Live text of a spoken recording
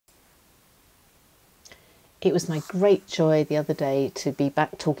It was my great joy the other day to be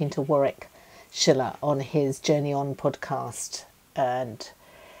back talking to Warwick Schiller on his Journey On podcast. And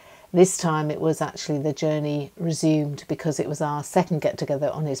this time it was actually the journey resumed because it was our second get-together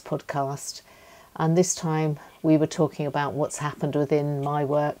on his podcast. And this time we were talking about what's happened within my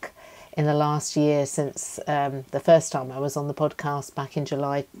work in the last year since the first time I was on the podcast back in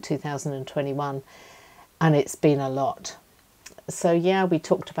July 2021. And it's been a lot. So yeah, we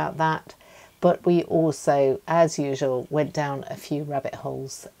talked about that. But we also, as usual, went down a few rabbit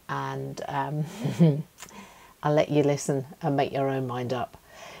holes, and I'll let you listen and make your own mind up.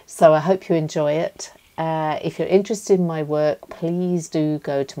 So I hope you enjoy it. If you're interested in my work, please do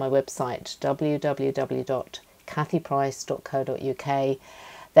go to my website, www.kathyprice.co.uk.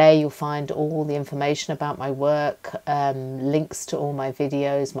 There you'll find all the information about my work, links to all my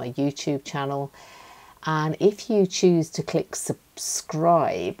videos, my YouTube channel. And if you choose to click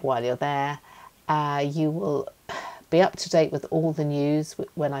subscribe while you're there, you will be up to date with all the news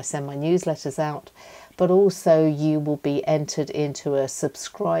when I send my newsletters out, but also you will be entered into a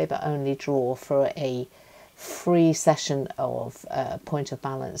subscriber only draw for a free session of Point of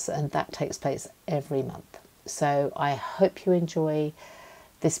Balance, and that takes place every month. So I hope you enjoy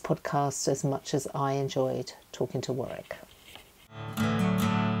this podcast as much as I enjoyed talking to Warwick.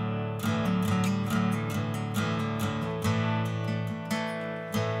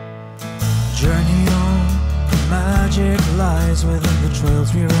 Journey on, magic lies within the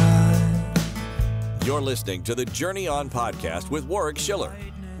trails we ride. You're listening to the Journey On podcast with Warwick Schiller.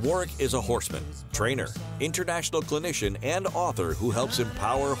 Warwick is a horseman, trainer, international clinician, and author who helps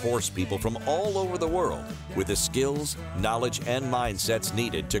empower horse people from all over the world with the skills, knowledge, and mindsets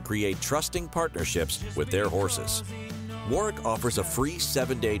needed to create trusting partnerships with their horses. Warwick offers a free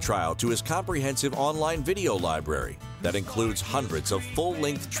 7-day trial to his comprehensive online video library that includes hundreds of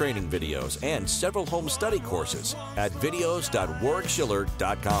full-length training videos and several home study courses at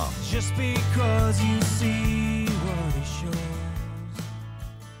videos.warwickschiller.com. Just because you see what it shows.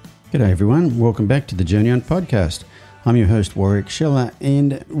 G'day everyone, welcome back to the Journey On podcast. I'm your host Warwick Schiller,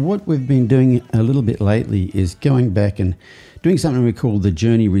 and what we've been doing a little bit lately is going back and doing something we call the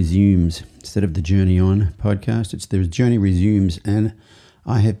Journey Resumes. Instead of the Journey On podcast, it's the Journey Resumes, and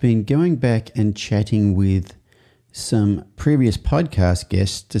I have been going back and chatting with some previous podcast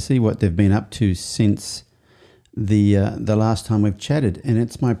guests to see what they've been up to since the last time we've chatted. And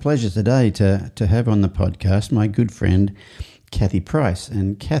it's my pleasure today to have on the podcast my good friend Kathy Price,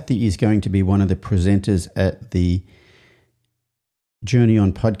 and Kathy is going to be one of the presenters at the Journey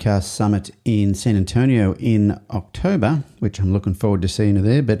On Podcast Summit in San Antonio in October, which I'm looking forward to seeing her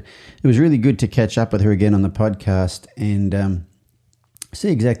there. But it was really good to catch up with her again on the podcast and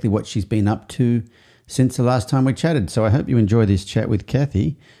see exactly what she's been up to since the last time we chatted. So I hope you enjoy this chat with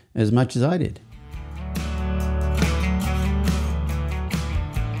Kathy as much as I did.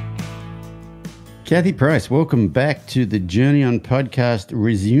 Kathy Price, welcome back to the Journey On Podcast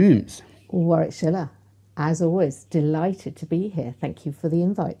Resumes. Warwick Schiller, as always, delighted to be here. Thank you for the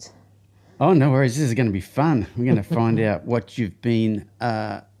invite. Oh, no worries. This is going to be fun. We're going to find out what you've been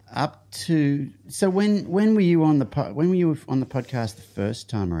up to. So when were you on the podcast the first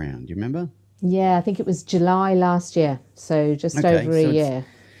time around? Do you remember? Yeah, I think it was July last year, so just over a year.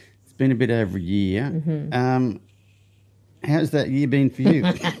 It's been a bit over a year. Mm-hmm. How's that year been for you?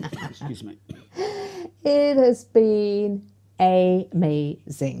 Excuse me. It has been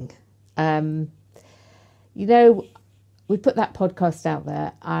amazing. We put that podcast out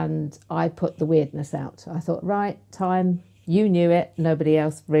there and I put the weirdness out. I thought, right, time, you knew it, nobody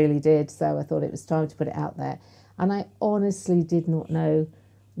else really did, so I thought it was time to put it out there. And I honestly did not know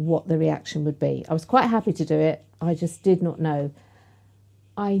what the reaction would be. I was quite happy to do it. I just did not know.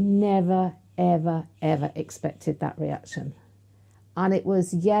 I never, ever, ever expected that reaction. And it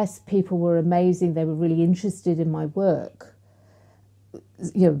was, yes, people were amazing. They were really interested in my work.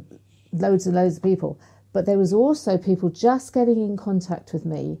 Loads and loads of people. But there was also people just getting in contact with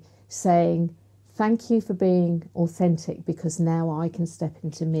me saying, thank you for being authentic, because now I can step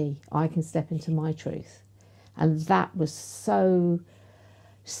into me. I can step into my truth. And that was so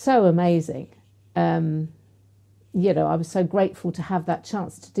amazing. I was so grateful to have that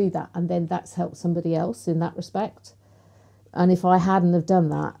chance to do that. And then that's helped somebody else in that respect. And if I hadn't have done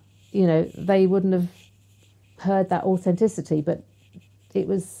that, they wouldn't have heard that authenticity. But it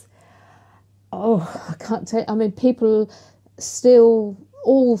was, I can't tell you. I mean, people still,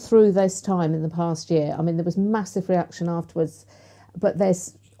 all through this time in the past year, I mean, there was massive reaction afterwards, but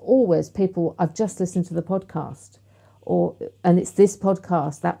there's always people, I've just listened to the podcast, and it's this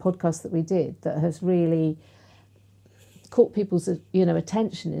podcast, that podcast that we did, that has really caught people's,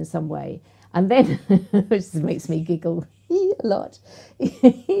 attention in some way. And then, which makes me giggle a lot,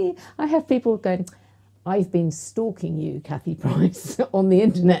 I have people going, I've been stalking you, Kathy Price, on the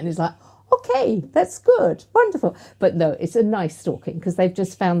internet. And it's like, okay, that's good, wonderful. But no, it's a nice stalking because they've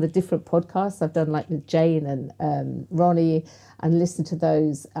just found the different podcasts I've done, like with Jane and Ronnie, and listened to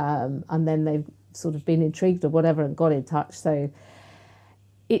those. And then they've sort of been intrigued or whatever and got in touch. So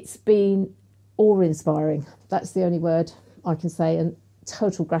it's been awe-inspiring. That's the only word I can say. And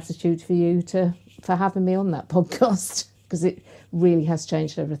total gratitude for you for having me on that podcast, because it really has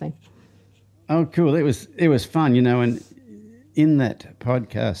changed everything. Oh, cool. It was fun, and in that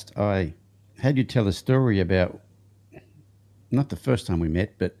podcast, I had you tell a story about, not the first time we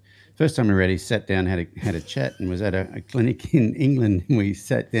met, but first time we really sat down, had a chat, and was at a clinic in England. And we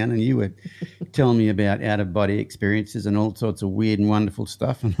sat down and you were telling me about out-of-body experiences and all sorts of weird and wonderful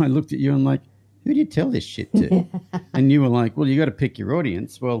stuff. And I looked at you and like, who do you tell this shit to? And you were like, well, you got to pick your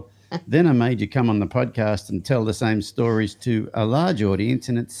audience. Well, then I made you come on the podcast and tell the same stories to a large audience.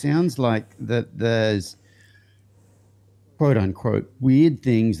 And it sounds like that there's quote unquote weird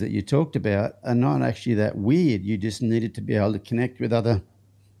things that you talked about are not actually that weird. You just needed to be able to connect with other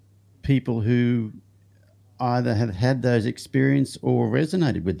people who either have had those experiences or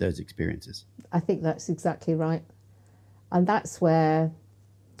resonated with those experiences. I think that's exactly right. And that's where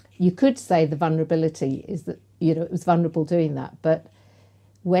you could say the vulnerability is that, it was vulnerable doing that. But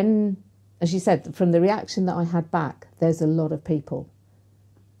when, as you said, from the reaction that I had back, there's a lot of people,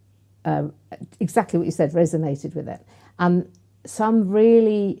 exactly what you said, resonated with it. And some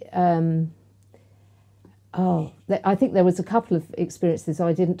really, I think there was a couple of experiences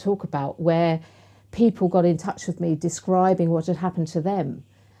I didn't talk about where people got in touch with me describing what had happened to them.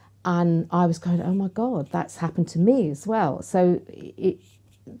 And I was going, oh my God, that's happened to me as well. So it,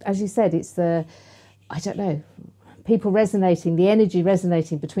 as you said, it's people resonating, the energy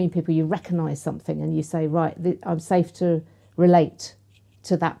resonating between people. You recognise something and you say, right, I'm safe to relate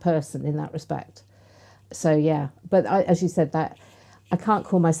to that person in that respect. So yeah, but as you said, that I can't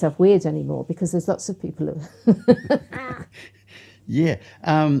call myself weird anymore because there's lots of people who... Yeah.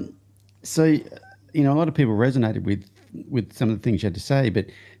 So, a lot of people resonated with some of the things you had to say, but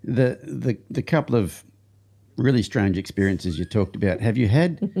the couple of really strange experiences you talked about, have you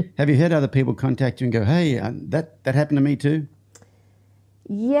had other people contact you and go, hey, that happened to me too?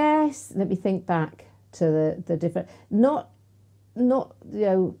 Yes. Let me think back to the different, not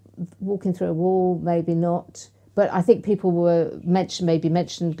walking through a wall, maybe not, but I think people were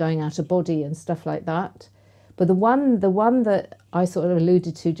mentioned going out of body and stuff like that. But the one that I sort of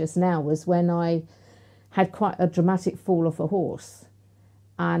alluded to just now was when I had quite a dramatic fall off a horse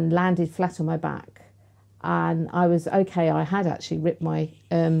and landed flat on my back. And I was okay. I had actually ripped my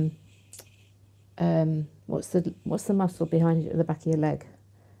what's the muscle behind you at the back of your leg?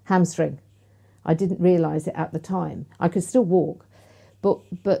 Hamstring. I didn't realise it at the time. I could still walk, but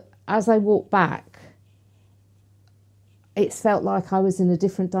as I walked back, it felt like I was in a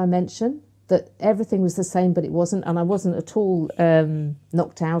different dimension. That everything was the same, but it wasn't, and I wasn't at all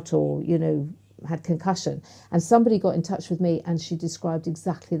knocked out or had concussion. And somebody got in touch with me, and she described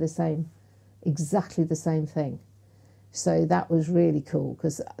exactly the same thing. So that was really cool,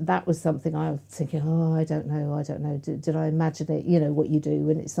 because that was something I was thinking, I don't know, did I imagine it, what you do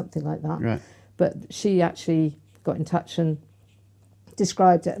when it's something like that. Right. But she actually got in touch and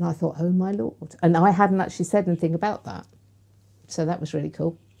described it, and I thought, oh my Lord. And I hadn't actually said anything about that. So that was really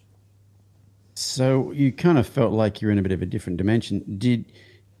cool. So you kind of felt like you're in a bit of a different dimension. Did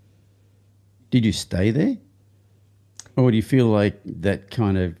you stay there? Or do you feel like that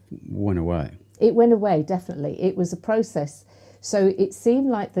kind of went away? It went away, definitely. It was a process. So it seemed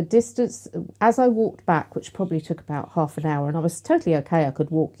like the distance, as I walked back, which probably took about half an hour, and I was totally okay. I could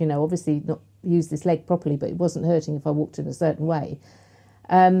walk, obviously not use this leg properly, but it wasn't hurting if I walked in a certain way.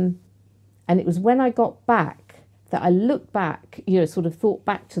 And it was when I got back that I looked back, sort of thought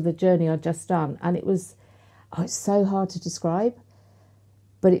back to the journey I'd just done. And it was, it's so hard to describe.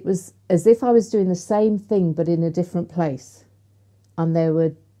 But it was as if I was doing the same thing, but in a different place. And there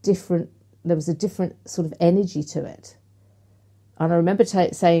was a different sort of energy to it. And I remember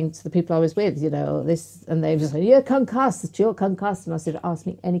saying to the people I was with, this, and they were just like, you're concussed. And I said, ask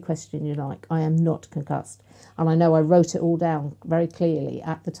me any question you like. I am not concussed. And I know I wrote it all down very clearly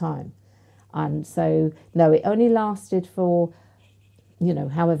at the time. And so, no, it only lasted for,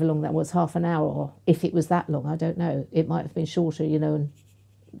 however long that was, half an hour, or if it was that long, I don't know. It might have been shorter, and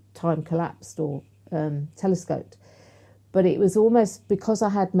time collapsed or telescoped. But it was almost because I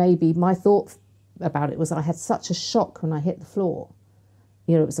had maybe, my thought about it was I had such a shock when I hit the floor.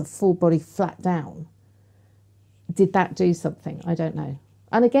 It was a full body flat down. Did that do something? I don't know.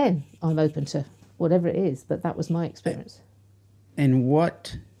 And again, I'm open to whatever it is, but that was my experience. And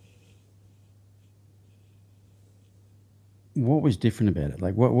what was different about it?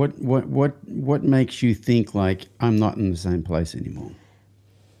 Like, what makes you think like I'm not in the same place anymore?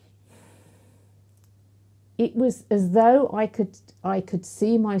 It was as though I could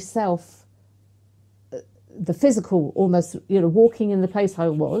see myself, the physical, almost, walking in the place I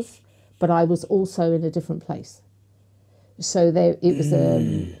was, but I was also in a different place. So it was.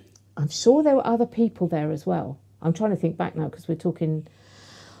 I'm sure there were other people there as well. I'm trying to think back now because we're talking,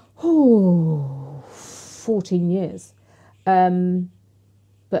 14 years.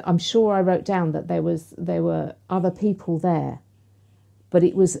 But I'm sure I wrote down that there were other people there. But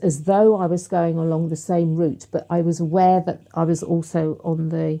it was as though I was going along the same route, but I was aware that I was also on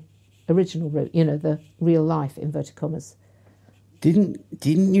the original route, the real life, inverted commas.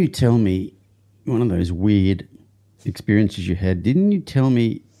 Didn't you tell me one of those weird experiences you had? Didn't you tell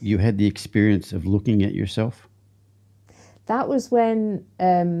me you had the experience of looking at yourself? That was when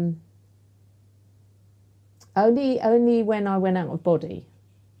only when I went out of body.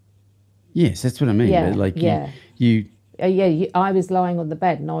 Yes, that's what I mean. Yeah, like yeah. I was lying on the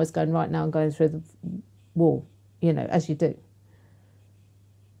bed and I was going, right now I'm going through the wall, as you do.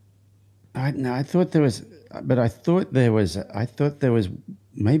 I thought there was,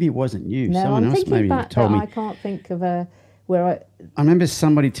 maybe it wasn't you. No, Someone I'm else thinking maybe back, told me. I can't think of where I remember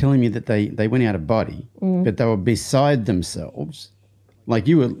somebody telling me that they went out of body, but they were beside themselves. Like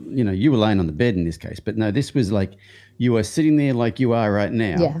you were laying on the bed in this case, but no, this was like you were sitting there like you are right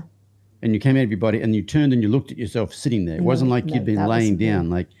now. Yeah. And you came out of your body and you turned and you looked at yourself sitting there. It wasn't like you'd been laying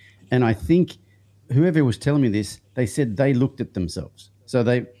down. And I think whoever was telling me this, they said they looked at themselves. So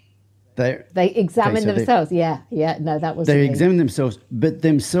they examined themselves. Yeah. No, that was. They examined themselves, but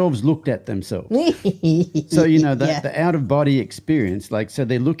themselves looked at themselves. So the out of body experience, so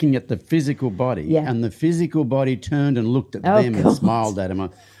they're looking at the physical body, and the physical body turned and looked at them and smiled at them.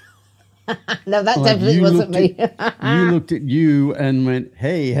 No, that definitely wasn't me. You looked at you and went,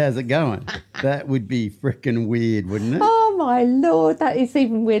 "Hey, how's it going?" That would be freaking weird, wouldn't it? Oh my Lord, that is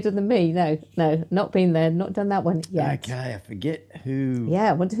even weirder than me. No, not been there, not done that one yet. Okay, I forget who. Yeah,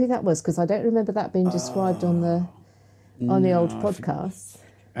 I wonder who that was because I don't remember that being described on the old podcast.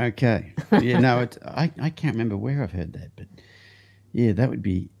 Okay, yeah, no, I can't remember where I've heard that, but yeah, that would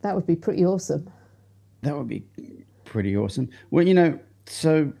be pretty awesome. That would be pretty awesome. Well,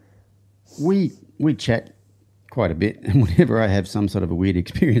 so. We chat quite a bit, and whenever I have some sort of a weird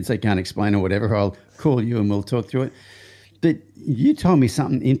experience I can't explain or whatever, I'll call you and we'll talk through it. But you told me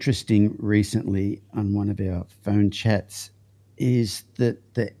something interesting recently on one of our phone chats, is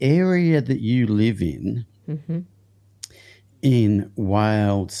that the area that you live in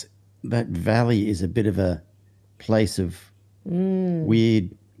Wales, that valley is a bit of a place of weird,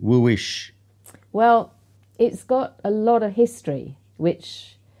 wooish. Well, it's got a lot of history,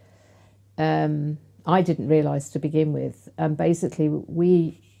 which... I didn't realise to begin with. Basically,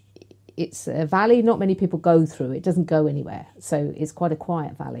 it's a valley not many people go through. It doesn't go anywhere. So it's quite a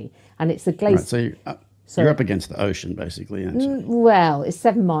quiet valley. And it's a glacier. Right, so you're up against the ocean, basically, aren't you? Well, it's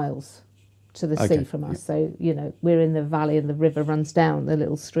 7 miles to the sea from us. So, we're in the valley and the river runs down. The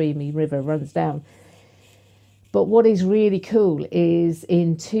little streamy river runs down. But what is really cool is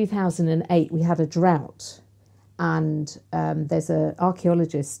in 2008, we had a drought. And there's an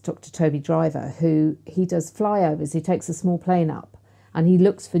archaeologist, Dr. Toby Driver, he does flyovers. He takes a small plane up and he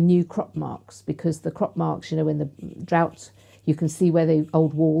looks for new crop marks because the crop marks, in the drought, you can see where the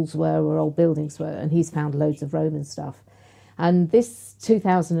old walls were or old buildings were. And he's found loads of Roman stuff. And this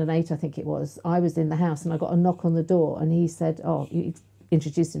 2008, I think it was, I was in the house and I got a knock on the door and he said, he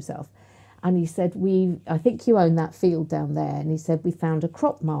introduced himself. And he said, I think you own that field down there. And he said, we found a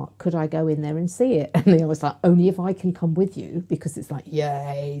crop mark. Could I go in there and see it? And I was like, only if I can come with you, because it's like,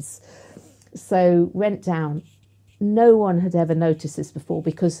 yes. So went down. No one had ever noticed this before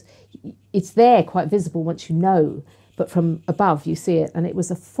because it's there quite visible once you know. But from above, you see it. And it was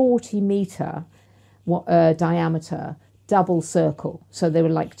a 40-metre diameter double circle. So there were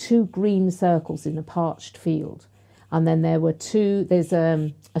like 2 green circles in a parched field. And then there were there's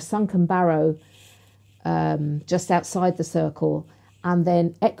a sunken barrow just outside the circle. And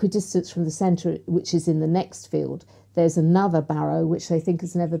then equidistant from the centre, which is in the next field, there's another barrow, which they think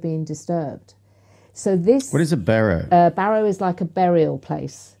has never been disturbed. So this... What is a barrow? A barrow is like a burial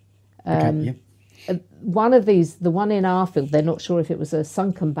place. One of these, the one in our field, they're not sure if it was a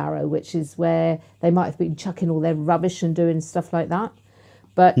sunken barrow, which is where they might have been chucking all their rubbish and doing stuff like that.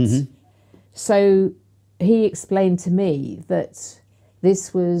 But so... He explained to me that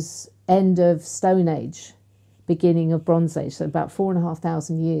this was end of Stone Age beginning of Bronze Age, so about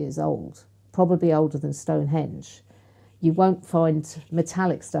 4,500 years old, probably older than Stonehenge. You won't find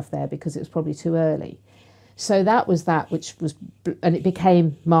metallic stuff there because it was probably too early. So that was that, and it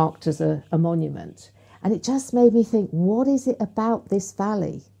became marked as a monument. And it just made me think, what is it about this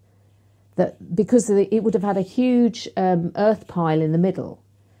valley? That because it would have had a huge earth pile in the middle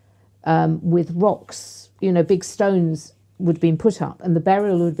with rocks, big stones would have been put up, and the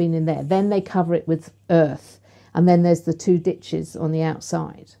burial would have been in there. Then they cover it with earth, and then there's the 2 ditches on the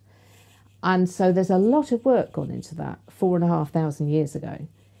outside. And so there's a lot of work gone into that 4,500 years ago.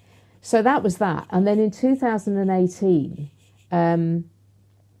 So that was that. And then in 2018,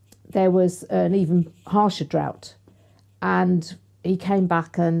 there was an even harsher drought. And he came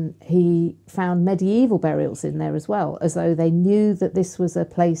back and he found medieval burials in there as well, as though they knew that this was a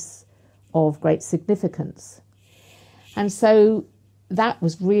place of great significance. And so that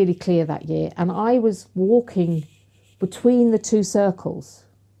was really clear that year. And I was walking between the 2 circles.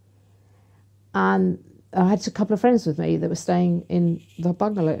 And I had a couple of friends with me that were staying in the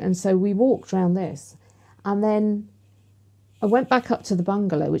bungalow. And so we walked around this. And then I went back up to the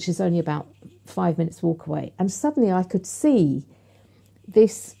bungalow, which is only about 5 minutes walk away. And suddenly I could see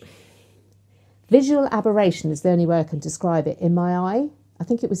this visual aberration, is the only way I can describe it, in my eye. I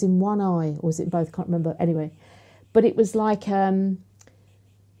think it was in one eye, or was it in both? I can't remember. Anyway, but it was like 2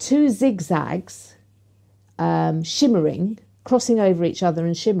 zigzags shimmering, crossing over each other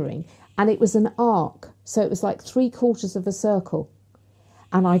and shimmering. And it was an arc. So it was like 3/4 of a circle.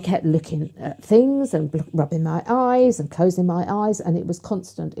 And I kept looking at things and rubbing my eyes and closing my eyes, and it was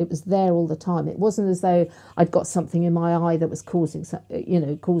constant. It was there all the time. It wasn't as though I'd got something in my eye that was causing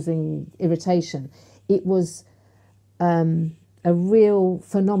irritation. It was a real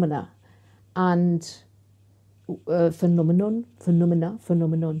phenomena and phenomenon.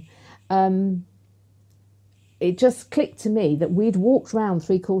 It just clicked to me that we'd walked round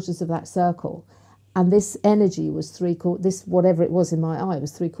 3/4 of that circle, and this energy was this whatever it was in my eye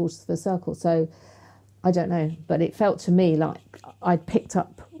was 3/4 of the circle. So I don't know, but it felt to me like I'd picked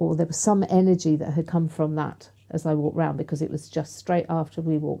up, or there was some energy that had come from that as I walked round, because it was just straight after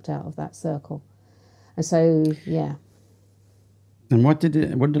we walked out of that circle. And so, yeah. And what did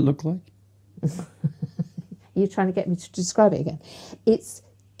it look like? You're trying to get me to describe it again. It's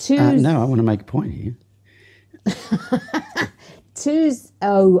 2... No, I want to make a point here.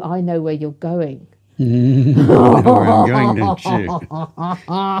 Oh, I know where you're going. I know where I'm going, don't you?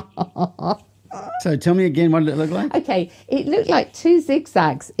 So tell me again, what did it look like? Okay, it looked like 2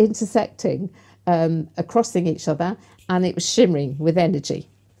 zigzags intersecting, crossing each other, and it was shimmering with energy.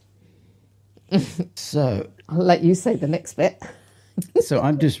 So I'll let you say the next bit. So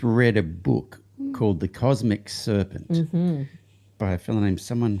I've just read a book called The Cosmic Serpent by a fellow named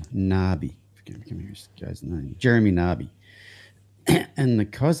Nabi. Give me this guy's name. Jeremy Nabi. And The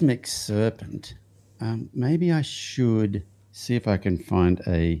Cosmic Serpent, maybe I should see if I can find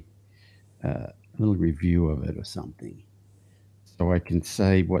a little review of it or something, so I can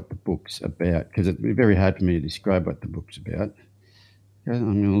say what the book's about, because it'd be very hard for me to describe what the book's about.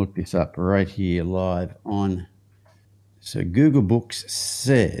 I'm going to look this up right here live on. So Google Books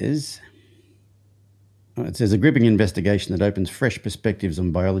says, it says a gripping investigation that opens fresh perspectives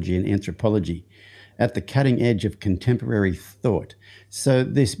on biology and anthropology at the cutting edge of contemporary thought. So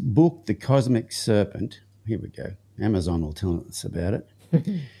this book, The Cosmic Serpent, here we go. Amazon will tell us about it.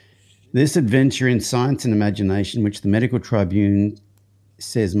 This adventure in science and imagination, which the Medical Tribune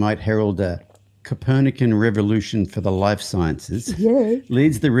says might herald a Copernican revolution for the life sciences,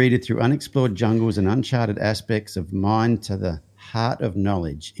 leads the reader through unexplored jungles and uncharted aspects of mind to the heart of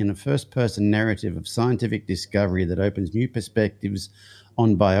knowledge in a first-person narrative of scientific discovery that opens new perspectives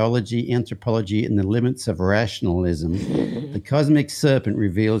on biology, anthropology, and the limits of rationalism. The Cosmic Serpent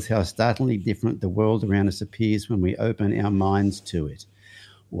reveals how startlingly different the world around us appears when we open our minds to it.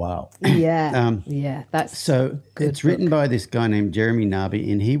 Wow. Yeah, that's so good. It's written by this guy named Jeremy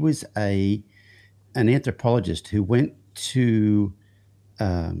Nabi, and he was an anthropologist who went to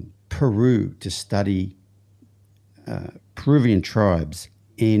Peru to study Peruvian tribes.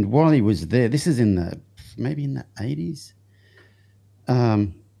 And while he was there, this is maybe in the 80s,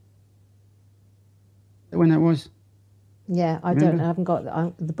 when that was? Yeah, I don't know. I haven't got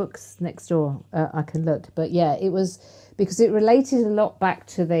the books next door. I can look. But yeah, it was because it related a lot back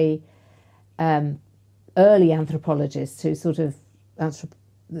to the early anthropologists who sort of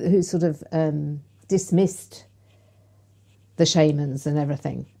dismissed the shamans and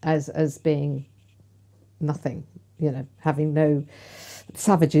everything as being nothing, having no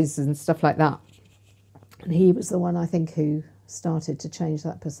savages and stuff like that. And he was the one, I think, who started to change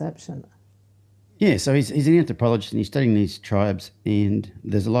that perception. Yeah, so he's an anthropologist and he's studying these tribes, and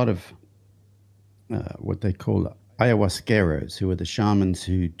there's a lot of what they call ayahuasqueros, who are the shamans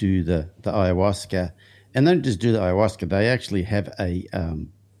who do the ayahuasca. And they don't just do the ayahuasca, they actually have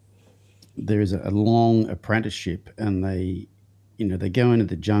there is a long apprenticeship, and they go into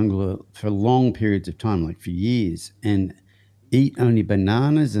the jungle for long periods of time, like for years, and eat only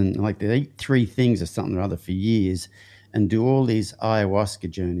bananas, and like they eat 3 things or something or other for years, and do all these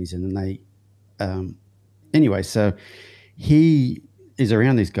ayahuasca journeys. And then they anyway, so he is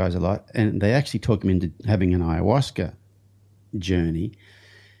around these guys a lot, and they actually talk him into having an ayahuasca journey.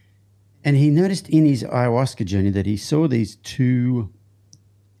 And he noticed in his ayahuasca journey that he saw these 2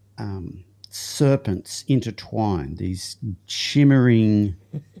 serpents intertwined, these shimmering,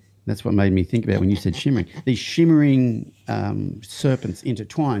 that's what made me think about when you said shimmering, these shimmering serpents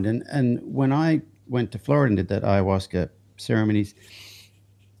intertwined. And when I went to Florida and did that ayahuasca ceremonies,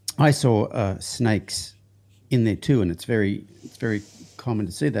 I saw snakes in there too, and it's very common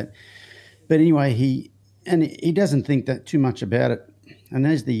to see that. But anyway, he doesn't think that too much about it. And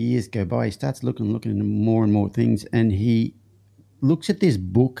as the years go by, he starts looking into more and more things, and he looks at this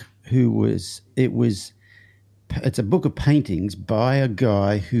book. It's a book of paintings by a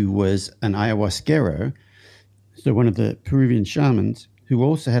guy who was an ayahuasquero, so one of the Peruvian shamans, who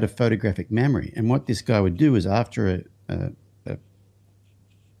also had a photographic memory. And what this guy would do is, after an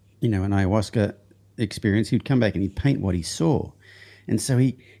ayahuasca experience, he'd come back and he'd paint what he saw. And so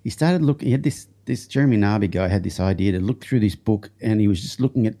he started looking. He had this Jeremy Narby guy had this idea to look through this book, and he was just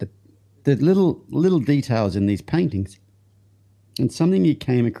looking at the little details in these paintings. And something he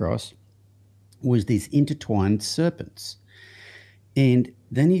came across was these intertwined serpents. And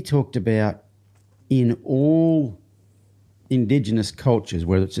then he talked about, in all indigenous cultures,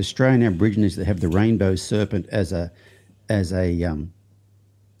 whether it's Australian Aborigines that have the rainbow serpent as a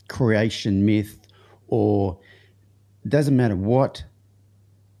creation myth, or it doesn't matter what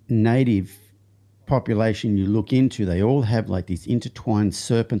native population you look into, they all have like these intertwined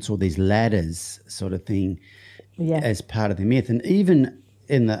serpents or these ladders sort of thing as part of the myth. And even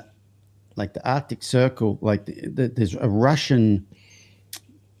in the Arctic Circle, there's a Russian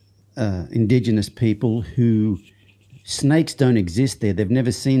indigenous people who snakes don't exist there. They've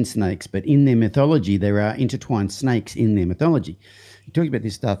never seen snakes, but in their mythology, there are intertwined snakes in their mythology. He talks about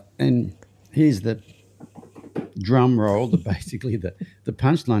this stuff, and here's the drum roll, basically the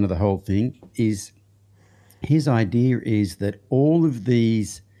punchline of the whole thing is, his idea is that all of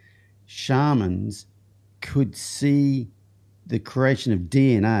these shamans could see the creation of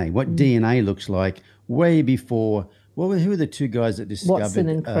DNA, what DNA looks like, way before. Who are the 2 guys that discovered Watson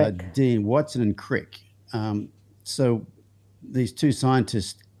and Crick? Watson and Crick. So these 2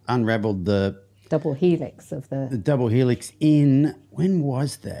 scientists unraveled the double helix of the double helix in, when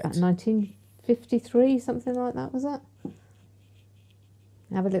was that? About 1953, something like that, was it?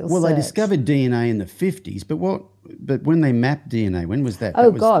 Have a little Well, search. they discovered DNA in the 50s, but when they mapped DNA, when was that? Oh,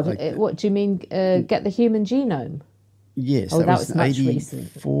 that was God. like What do you mean, get the human genome? Yes. Oh, that was much 84?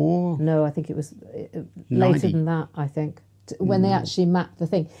 recent. No, I think it was later 90. than that, I think, when they actually mapped the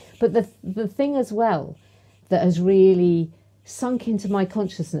thing. But the thing as well that has really sunk into my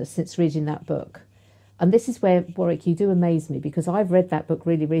consciousness since reading that book, and this is where, Warwick, you do amaze me, because I've read that book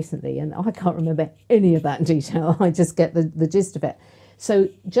really recently and I can't remember any of that in detail. I just get the gist of it. So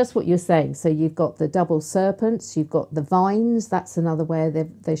just what you're saying. So you've got the double serpents, you've got the vines, that's another way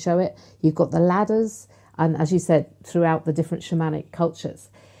they show it. You've got the ladders, and as you said, throughout the different shamanic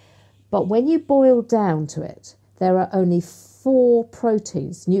cultures. But when you boil down to it, there are only 4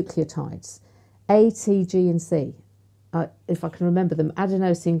 proteins, nucleotides, A, T, G, and C. If I can remember them,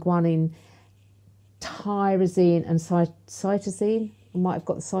 adenosine, guanine, tyrosine, and cytosine. I might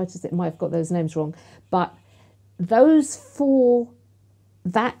have got those names wrong. But those 4,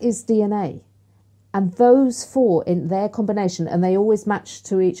 that is DNA. And those 4 in their combination, and they always match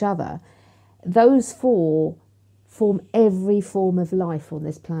to each other, those 4 form every form of life on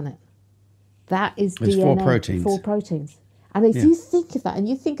this planet. That is There's DNA. 4 proteins. 4 proteins. And if you think of that, and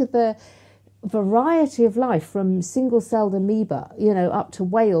you think of the variety of life from single-celled amoeba, up to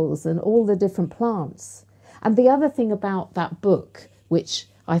whales and all the different plants. And the other thing about that book, which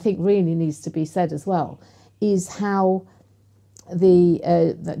I think really needs to be said as well, is how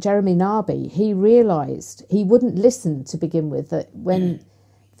that Jeremy Narby, he realised he wouldn't listen to begin with, that when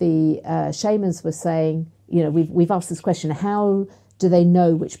the shamans were saying, we've asked this question, how do they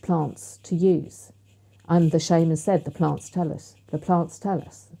know which plants to use? And the shaman said, the plants tell us.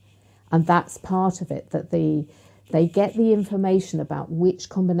 And that's part of it, that they get the information about which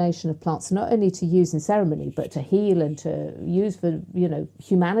combination of plants, not only to use in ceremony, but to heal and to use for,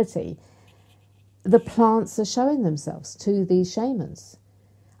 humanity. the plants are showing themselves to these shamans.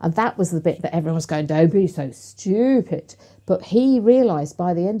 And that was the bit that everyone was going, don't be so stupid. But he realised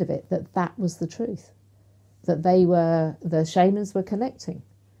by the end of it that that was the truth, that the shamans were connecting.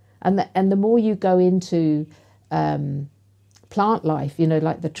 And the more you go into plant life, you know,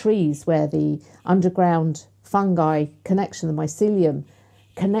 like the trees where the underground fungi connection, the mycelium,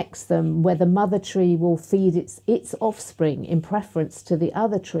 connects them, where the mother tree will feed its offspring in preference to the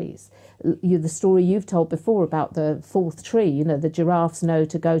other trees. The story you've told before about the fourth tree, you know, the giraffes know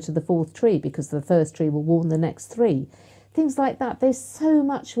to go to the fourth tree because the first tree will warn the next three. Things like that. There's so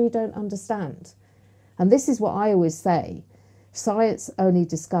much we don't understand. And this is what I always say. Science only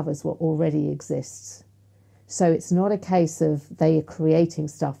discovers what already exists. So it's not a case of they are creating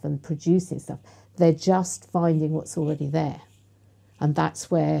stuff and producing stuff. They're just finding what's already there. And that's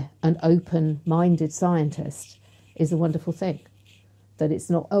where an open-minded scientist is a wonderful thing. That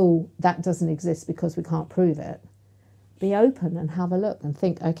it's not, oh, that doesn't exist because we can't prove it. Be open and have a look and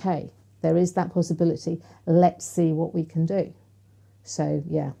think, okay, there is that possibility. Let's see what we can do. So,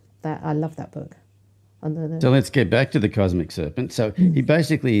 yeah, I love that book. So let's get back to the cosmic serpent. So he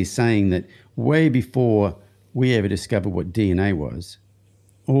basically is saying that way before we ever discovered what DNA was,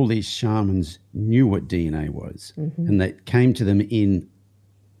 all these shamans knew what DNA was, and they came to them in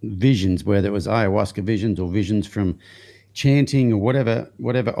visions, whether it was ayahuasca visions or visions from chanting or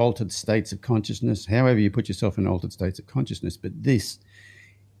whatever altered states of consciousness, however you put yourself in altered states of consciousness. But this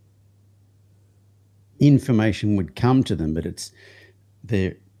information would come to them, but it's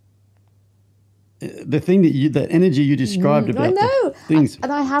the thing that energy you described about I know. things.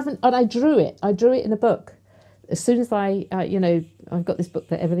 And I drew it. I drew it in a book. As soon as I've got this book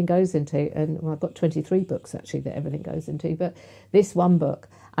that everything goes into, and I've got 23 books actually that everything goes into, but this one book,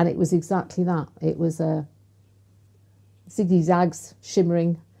 and it was exactly that. It was zigzags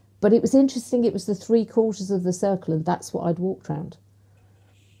shimmering, but it was interesting. It was the 3/4 of the circle, and that's what I'd walked around.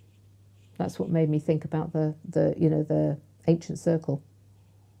 That's what made me think about the ancient circle.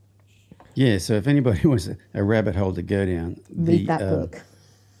 Yeah, so if anybody wants a rabbit hole to go down, read that book.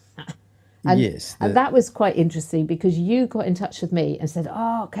 And, yes. And that was quite interesting because you got in touch with me and said,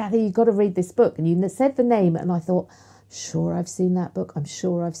 oh, Kathy, you've got to read this book. And you said the name, and I thought, sure, I've seen that book. I'm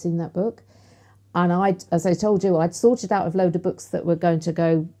sure I've seen that book. And as I told you, I'd sorted out a load of books that were going to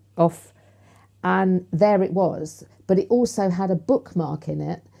go off, and there it was. But it also had a bookmark in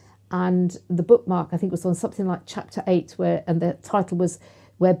it, and the bookmark, I think, was on something like chapter 8, and the title was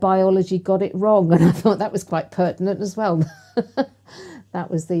Where Biology Got It Wrong. And I thought that was quite pertinent as well. That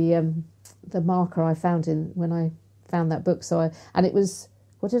was the marker I found when I found that book. And it was,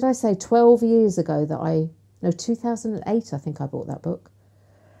 what did I say, 12 years ago 2008 I think I bought that book.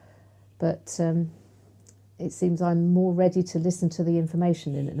 But it seems I'm more ready to listen to the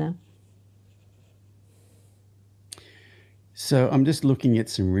information in it now. So I'm just looking at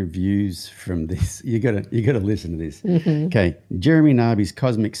some reviews from this. You got to listen to this. Mm-hmm. Okay, Jeremy Narby's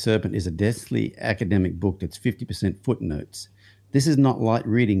Cosmic Serpent is a densely academic book that's 50% footnotes. This is not light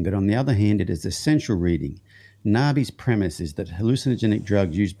reading, but on the other hand, it is essential reading. Narby's premise is that hallucinogenic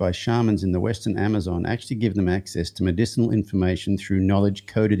drugs used by shamans in the Western Amazon actually give them access to medicinal information through knowledge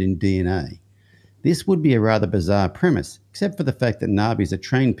coded in DNA. This would be a rather bizarre premise, except for the fact that Narby is a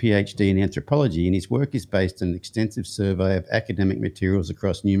trained PhD in anthropology, and his work is based on an extensive survey of academic materials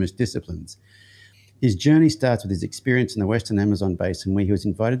across numerous disciplines. His journey starts with his experience in the Western Amazon basin, where he was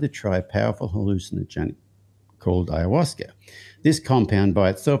invited to try a powerful hallucinogen called ayahuasca. This compound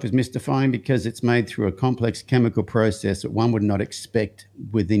by itself is mystifying because it's made through a complex chemical process that one would not expect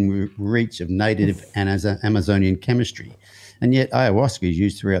within reach of native Amazonian chemistry. And yet ayahuasca is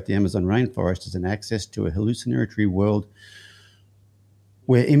used throughout the Amazon rainforest as an access to a hallucinatory world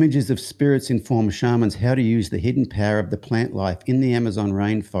where images of spirits inform shamans how to use the hidden power of the plant life in the Amazon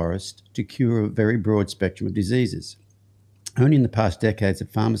rainforest to cure a very broad spectrum of diseases. Only in the past decades have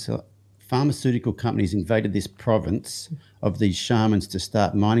pharmaceutical companies invaded this province of these shamans to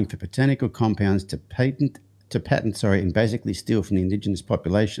start mining for botanical compounds to patent and basically steal from the indigenous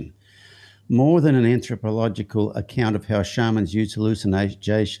population. More than an anthropological account of how shamans use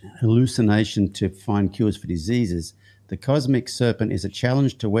hallucination to find cures for diseases, the Cosmic Serpent is a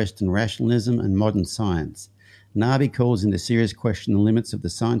challenge to Western rationalism and modern science. Narby calls into serious question the limits of the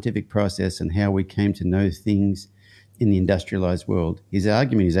scientific process and how we came to know things in the industrialized world. His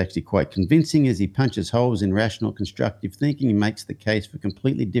argument is actually quite convincing as he punches holes in rational constructive thinking and makes the case for a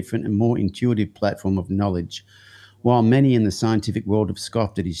completely different and more intuitive platform of knowledge. While many in the scientific world have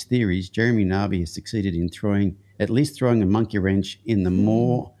scoffed at his theories, Jeremy Narby has succeeded in throwing a monkey wrench in the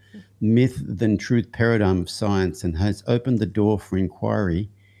more myth than truth paradigm of science and has opened the door for inquiry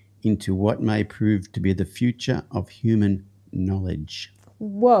into what may prove to be the future of human knowledge.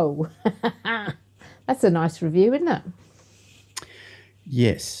 Whoa. That's a nice review, isn't it?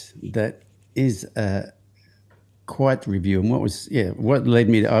 Yes, that is quite the review. And what led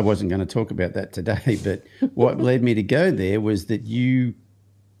me to, I wasn't going to talk about that today, but what led me to go there was that you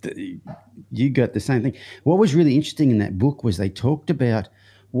got the same thing. What was really interesting in that book was they talked about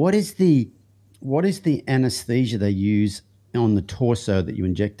what is the anesthesia they use on the torso that you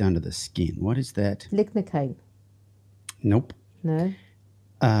inject under the skin. What is that? Lignocaine. Nope. No.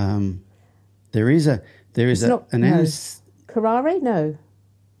 There is an Curare? No.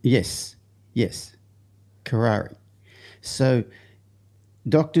 Yes. Curare. So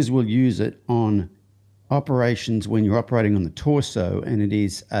doctors will use it on operations when you're operating on the torso, and it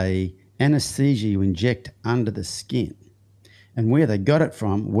is a anesthesia you inject under the skin. And where they got it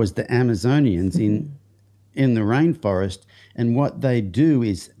from was the Amazonians in the rainforest. And what they do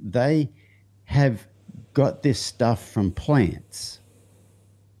is they have got this stuff from plants.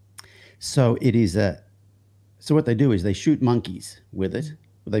 So what they do is they shoot monkeys with it.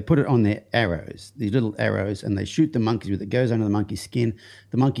 They put it on their arrows, these little arrows, and they shoot the monkeys with it. It goes under the monkey's skin.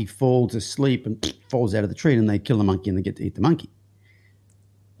 The monkey falls asleep and falls out of the tree, and they kill the monkey and they get to eat the monkey.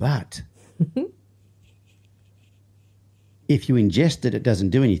 But if you ingest it, it doesn't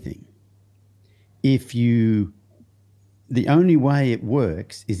do anything. The only way it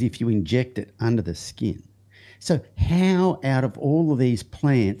works is if you inject it under the skin. So how out of all of these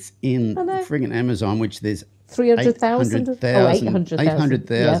plants in the friggin' Amazon, which there's 300,000?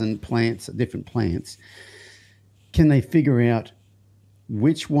 800,000 plants, different plants, can they figure out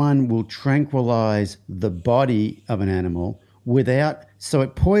which one will tranquilize the body of an animal so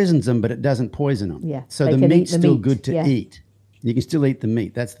it poisons them, but it doesn't poison them. Yeah. So the meat's still good to eat. You can still eat the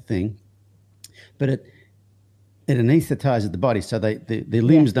meat. That's the thing. But it anesthetizes the body, so their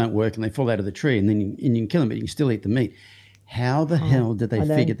limbs don't work and they fall out of the tree, and then you can kill them, but you can still eat the meat. How the hell did they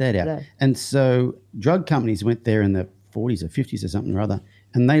figure that out? And so drug companies went there in the 40s or 50s or something or other,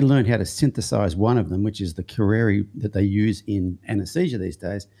 and they learned how to synthesize one of them, which is the curare that they use in anesthesia these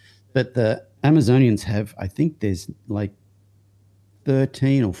days. But the Amazonians have, I think there's like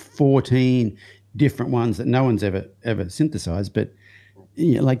 13 or 14 different ones that no one's ever synthesized. But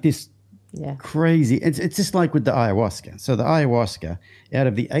like this crazy, it's just like with the ayahuasca. So the ayahuasca, out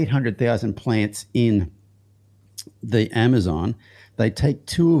of the 800,000 plants in the Amazon, they take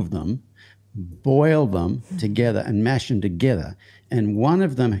 2 of them, boil them together and mash them together, and one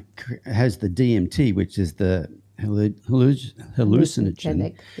of them has the DMT, which is the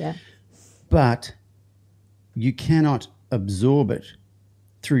hallucinogen. But you cannot absorb it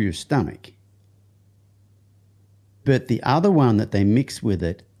through your stomach. But the other one that they mix with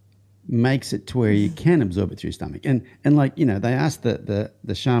it makes it to where you can absorb it through your stomach. And like, they asked the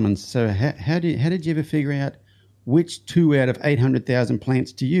shamans, so how did you ever figure out which 2 out of 800,000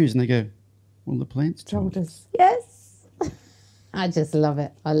 plants to use? And they go, well, the plants told us. Yes. I just love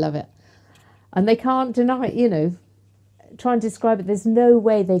it. I love it. And they can't deny it, try and describe it. There's no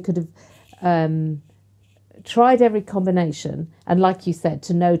way they could have tried every combination. And like you said,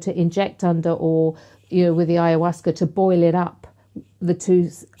 to know to inject under or, with the ayahuasca, to boil it up, the 2,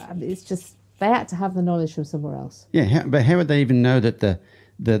 it's just, they had to have the knowledge from somewhere else. Yeah, but how would they even know that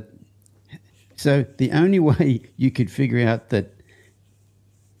so the only way you could figure out that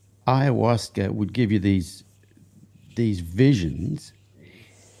ayahuasca would give you these visions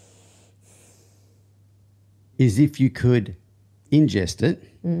is if you could ingest it,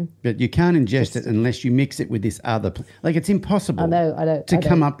 but you can't ingest it unless you mix it with this other. Like, it's impossible. I know. To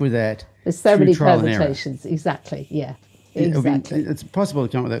come up with that. There's so many permutations. Exactly. Yeah. Exactly. It's possible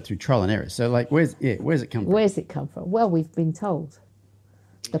to come up with that through trial and error. So, like, where's it come from? Where's it come from? Well, we've been told.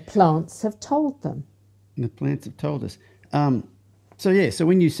 The plants have told them. The plants have told us. So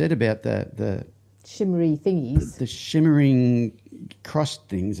when you said about the shimmery thingies, the shimmering cross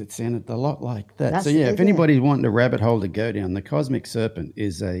things, it sounded a lot like that. If anybody's wanting a rabbit hole to go down, the cosmic serpent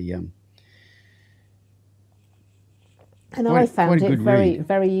is a and I found it very,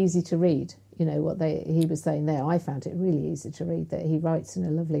 very easy to read. What he was saying there. I found it really easy to read. That he writes in a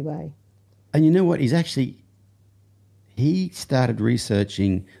lovely way. And you know what? He started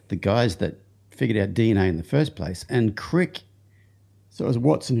researching the guys that figured out DNA in the first place, and Crick. So it was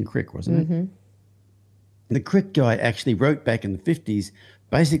Watson and Crick, wasn't it? The Crick guy actually wrote back in the 50s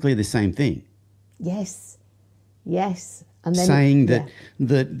basically the same thing. Yes. And then saying that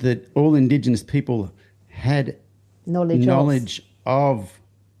all Indigenous people had knowledge of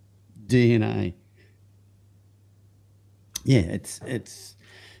DNA. Yeah, it's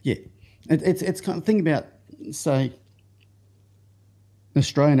kind of, think about, say,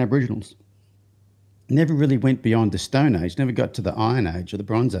 Australian Aboriginals. Never really went beyond the Stone Age, never got to the Iron Age or the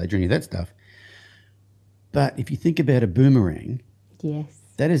Bronze Age or any of that stuff. But if you think about a boomerang, Yes.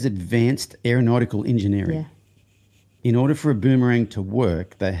 that is advanced aeronautical engineering. Yeah. In order for a boomerang to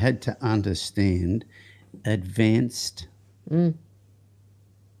work, they had to understand advanced Yeah.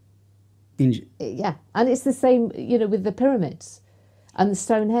 And it's the same, with the pyramids and the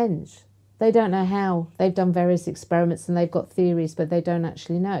Stonehenge. They don't know how. They've done various experiments and they've got theories, but they don't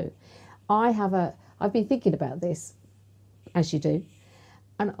actually know. I've been thinking about this, as you do,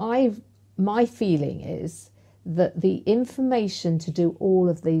 and my feeling is that the information to do all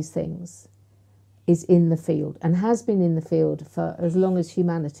of these things is in the field and has been in the field for as long as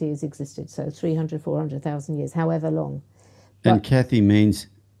humanity has existed, so 300, 400,000 years, however long. And Kathy means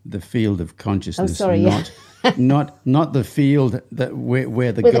the field of consciousness. Oh, sorry, not the field that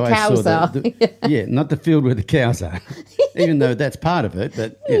where the where guy the cows saw are. yeah, not the field where the cows are, even though that's part of it.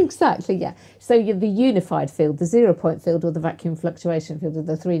 But yeah. Exactly, yeah. So the unified field, the 0-point field, or the vacuum fluctuation field are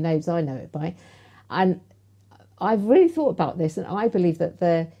the three names I know it by. And I've really thought about this, and I believe that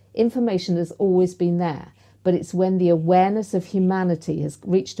the information has always been there, but it's when the awareness of humanity has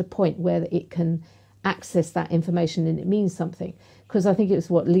reached a point where it can access that information and it means something. Because I think it was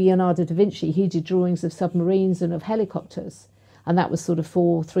Leonardo da Vinci, he did drawings of submarines and of helicopters, and that was sort of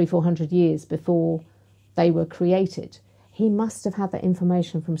 400 years before they were created. He must have had that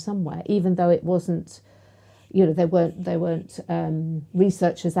information from somewhere, even though it wasn't, there weren't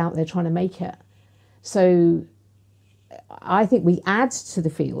researchers out there trying to make it. So I think we add to the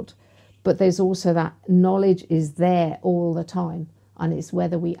field, but there's also that knowledge is there all the time, and it's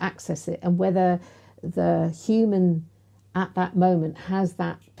whether we access it and whether the human at that moment has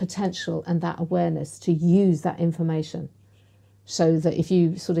that potential and that awareness to use that information. So that if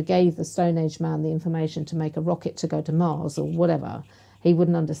you sort of gave the Stone Age man the information to make a rocket to go to Mars or whatever, he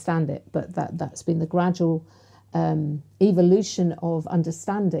wouldn't understand it. But that's been the gradual evolution of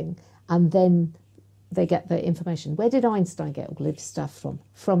understanding, and then they get the information. Where did Einstein get all this stuff from?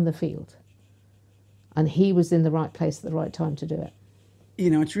 From the field. And he was in the right place at the right time to do it.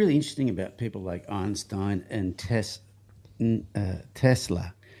 It's really interesting about people like Einstein and Tesla.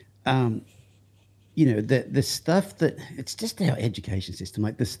 The stuff that, it's just our education system,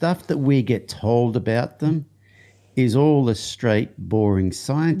 like the stuff that we get told about them is all the straight, boring,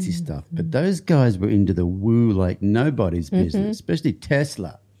 sciencey stuff. But those guys were into the woo like nobody's business, especially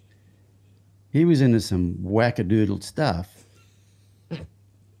Tesla. He was into some wackadoodle stuff.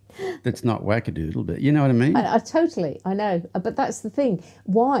 That's not wackadoodle, but you know what I mean? I know. But that's the thing.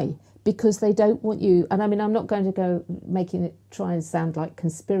 Why? Because they don't want you, and I mean, I'm not going to go making it try and sound like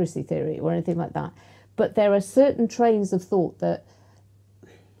conspiracy theory or anything like that, but there are certain trains of thought that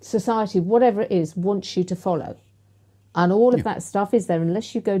society, whatever it is, wants you to follow. And all of that stuff is there.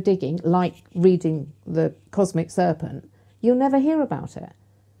 Unless you go digging, like reading The Cosmic Serpent, you'll never hear about it.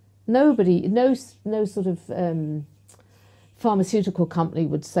 Nobody, no sort of pharmaceutical company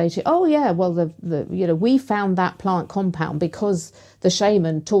would say to you, oh yeah, well we found that plant compound because the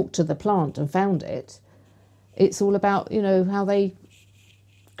shaman talked to the plant and found it. It's all about how they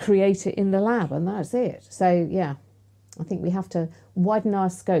create it in the lab, and that's it. So yeah, I think we have to widen our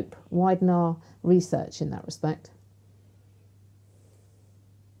scope, widen our research in that respect.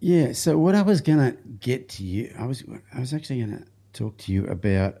 Yeah. So what I was gonna get to you, I was actually gonna talk to you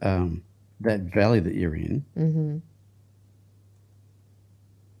about that valley that you're in. Mm-hmm.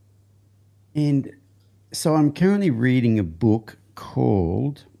 And so I'm currently reading a book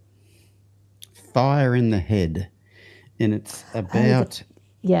called Fire in the Head, and it's about...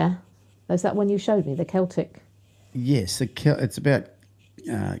 Yeah, is that one you showed me, the Celtic? Yes, it's about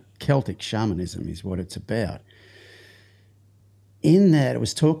Celtic shamanism is what it's about. In that, it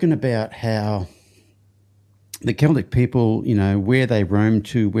was talking about how the Celtic people, where they roamed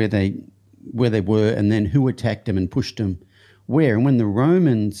to, where they were, and then who attacked them and pushed them where. And when the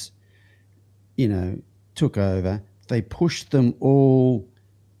Romans... took over, they pushed them all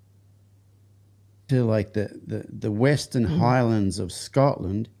to like the western highlands of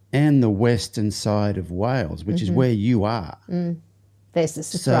Scotland and the western side of Wales, which is where you are. There's the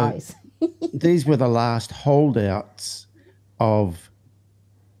surprise. So these were the last holdouts of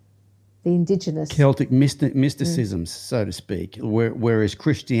the indigenous Celtic mysticisms, so to speak, whereas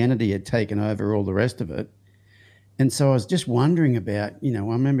Christianity had taken over all the rest of it. And so I was just wondering about, I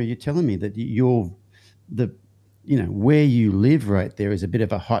remember you telling me that where you live right there is a bit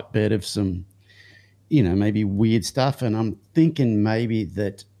of a hotbed of some, maybe weird stuff. And I'm thinking maybe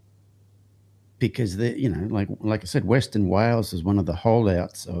that because like I said, Western Wales is one of the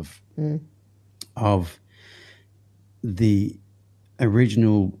holdouts of the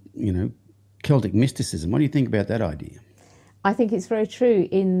original, Celtic mysticism. What do you think about that idea? I think it's very true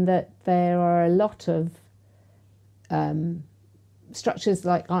in that there are a lot of structures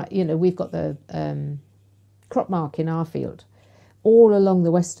like, we've got the crop mark in our field. All along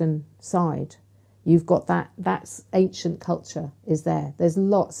the western side, you've got that's ancient culture is there. There's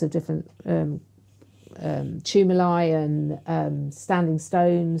lots of different tumuli and standing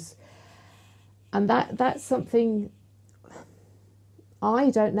stones. And that's something I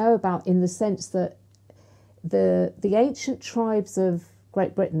don't know about, in the sense that the ancient tribes of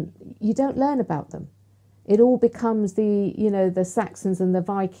Great Britain, you don't learn about them. It all becomes the Saxons and the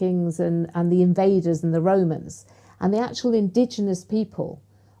Vikings and the invaders and the Romans. And the actual indigenous people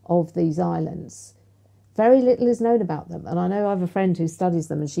of these islands, very little is known about them. And I know I have a friend who studies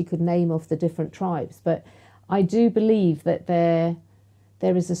them, and she could name off the different tribes. But I do believe that there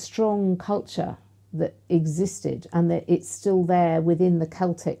is a strong culture that existed, and that it's still there within the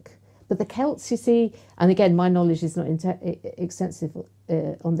Celtic. But the Celts, you see, and again, my knowledge is not extensive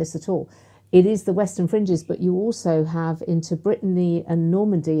on this at all. It is the western fringes, but you also have into Brittany and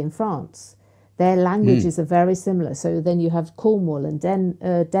Normandy in France. Their languages are very similar. So then you have Cornwall and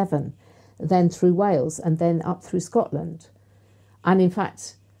Devon, then through Wales, and then up through Scotland. And in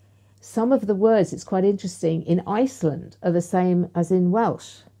fact, some of the words, it's quite interesting, in Iceland are the same as in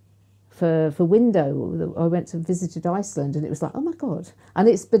Welsh. For window, I went to visited Iceland, and it was like, oh my God. But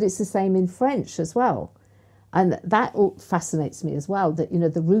it's the same in French as well. And that fascinates me as well, that,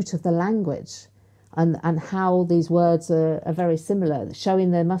 the root of the language and how these words are very similar,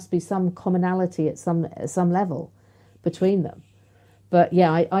 showing there must be some commonality at some level between them. But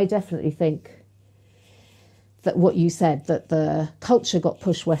yeah, I definitely think that what you said, that the culture got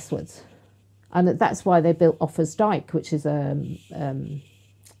pushed westwards. And that's why they built Offa's Dyke, which is an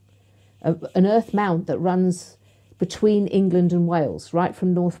earth mount that runs between England and Wales, right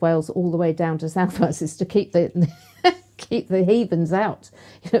from North Wales all the way down to South Wales. It's to keep the heathens out.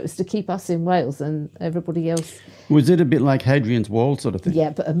 It's to keep us in Wales and everybody else. Was it a bit like Hadrian's Wall sort of thing?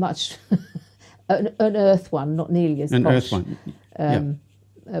 Yeah, but a much an earth one, not nearly as an posh. Earth one.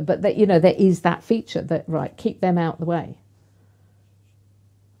 But that, there is that feature that, right, keep them out the way.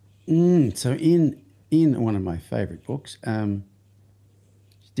 So in one of my favourite books,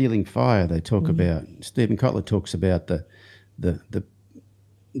 Stealing Fire, they talk about, Stephen Kotler talks about the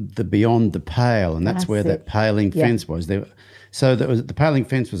beyond the pale, and that's where that paling fence was. So the paling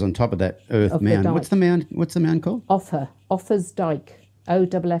fence was on top of that earth mound. What's the mound called? Offa's Dyke,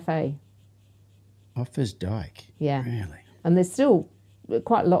 OFFA. Offa's Dyke. Yeah. Really? And there's still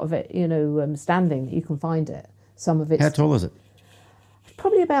quite a lot of it, standing. You can find it. Some of it. How tall is it?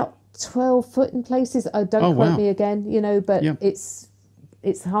 Probably about 12 foot in places. Don't quote me again, but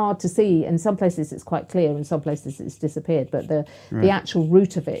it's hard to see. In some places it's quite clear, in some places it's disappeared. But the actual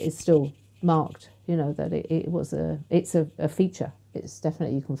root of it is still marked. That it's a feature. It's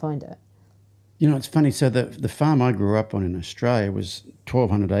definitely, you can find it. It's funny. So the farm I grew up on in Australia was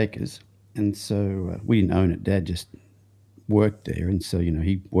 1,200 acres, and so we didn't own it. Dad just worked there, and so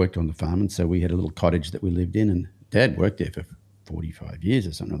he worked on the farm, and so we had a little cottage that we lived in, and Dad worked there for 45 years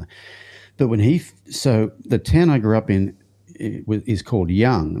or something like that. But so the town I grew up in is called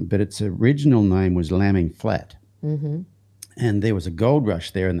Young, but its original name was Lambing Flat. Mm-hmm. And there was a gold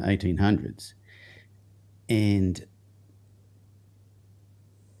rush there in the 1800s. And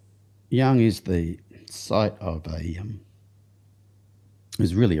Young is the site of it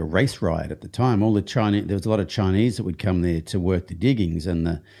was really a race riot at the time. There was a lot of Chinese that would come there to work the diggings,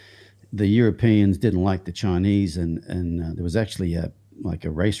 and the Europeans didn't like the Chinese, and there was actually a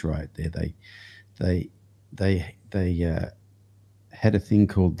race riot there. They had a thing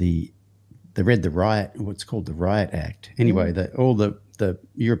called what's called the Riot Act. Anyway, all the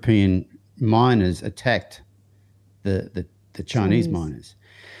European miners attacked the Chinese miners.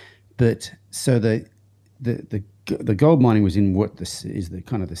 But so the gold mining was in what is the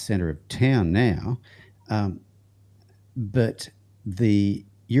kind of the center of town now, but the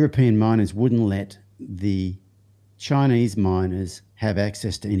European miners wouldn't let the Chinese miners have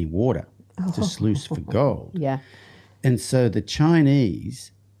access to any water to sluice for gold. Yeah. And so the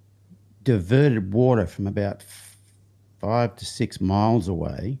Chinese diverted water from about 5 to 6 miles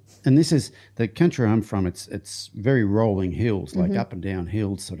away. And this is the country I'm from. It's very rolling hills, like up and down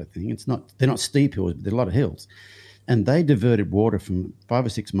hills sort of thing. They're not steep hills, but there are a lot of hills. And they diverted water from 5 or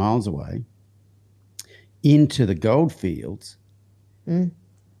 6 miles away into the gold fields. Mm.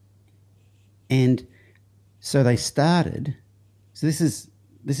 And so they started. So this is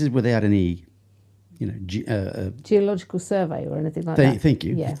without any, geological survey or anything like that. Thank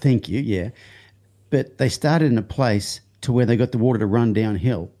you. Yeah. Thank you. Yeah. But they started in a place to where they got the water to run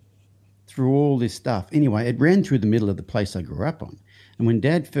downhill through all this stuff. Anyway, it ran through the middle of the place I grew up on. And when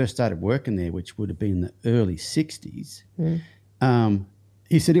Dad first started working there, which would have been the early 60s,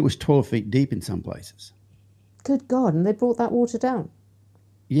 he said it was 12 feet deep in some places. Good God, and they brought that water down?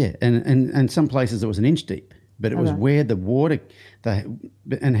 Yeah, and some places it was an inch deep. But it was where the water,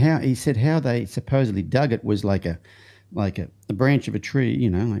 and how he said how they supposedly dug it was like a branch of a tree, you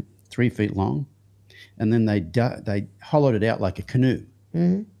know, like 3 feet long, and then they hollowed it out like a canoe,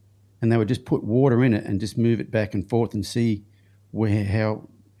 and they would just put water in it and just move it back and forth and see how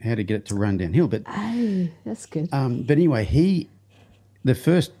to get it to run downhill. But that's good. But anyway, the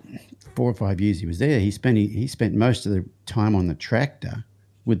first 4 or 5 years he was there, he spent most of the time on the tractor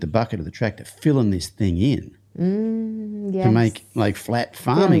with the bucket of the tractor filling this thing in. Yes. To make like flat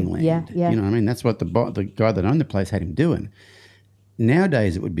farming land. Yeah. You know what I mean? That's what the guy that owned the place had him doing.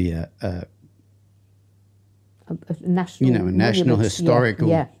 Nowadays it would be a national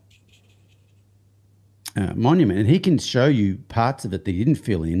historical monument. And he can show you parts of it that he didn't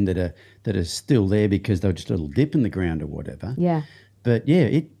fill in that are still there because they were just a little dip in the ground or whatever. Yeah. But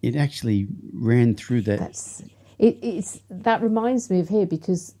yeah, it actually ran through that. That reminds me of here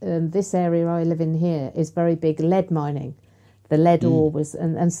because this area I live in here is very big lead mining. The lead ore was,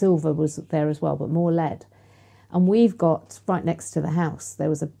 and silver was there as well, but more lead. And we've got, right next to the house, there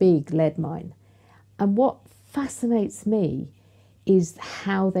was a big lead mine. And what fascinates me is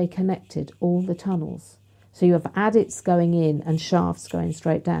how they connected all the tunnels. So you have adits going in and shafts going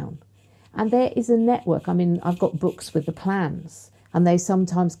straight down. And there is a network. I mean, I've got books with the plans, and they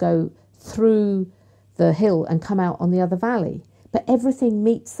sometimes go through the hill and come out on the other valley, but everything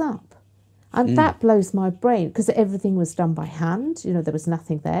meets up, and that blows my brain because everything was done by hand. You know, there was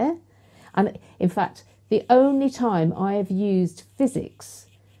nothing there. And in fact, the only time I have used physics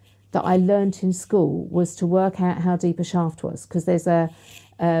that I learnt in school was to work out how deep a shaft was, because there's I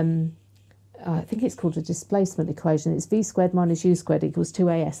think it's called a displacement equation. It's v squared minus u squared equals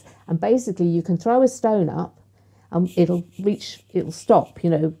 2as, and basically you can throw a stone up and it'll stop, you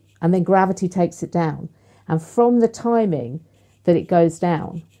know, and then gravity takes it down. And from the timing that it goes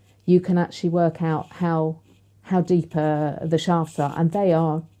down, you can actually work out how deep the shafts are. And they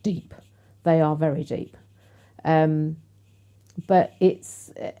are deep. They are very deep. But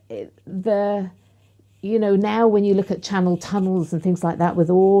now when you look at channel tunnels and things like that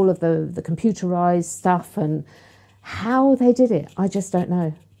with all of the computerized stuff and how they did it, I just don't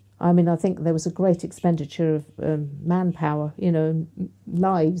know. I mean, I think there was a great expenditure of manpower, you know,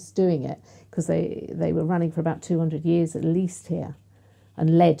 lives doing it, because they were running for about 200 years at least here.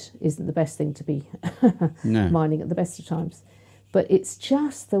 And lead isn't the best thing to be mining at the best of times. But it's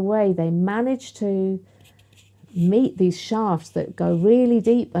just the way they managed to meet these shafts that go really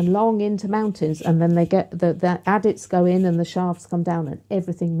deep and long into mountains, and then they get the adits go in and the shafts come down and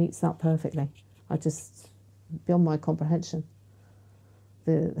everything meets up perfectly. Beyond my comprehension.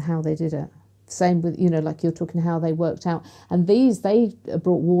 How they did it. Same with, you know, like you're talking how they worked out. And they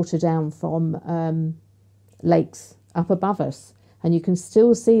brought water down from lakes up above us. And you can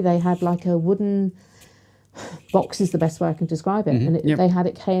still see they had like a wooden box is the best way I can describe it. And they had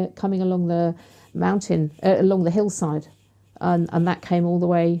it coming along the mountain, along the hillside. And that came all the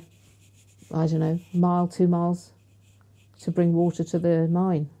way, I don't know, mile, 2 miles to bring water to the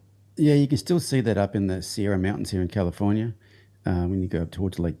mine. Yeah, you can still see that up in the Sierra Mountains here in California. When you go up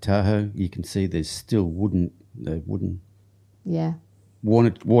towards Lake Tahoe, you can see there's still wooden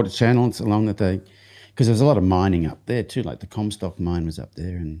water channels along that because there's a lot of mining up there too, like the Comstock mine was up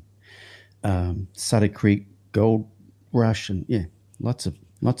there, and Sutter Creek Gold Rush, and lots of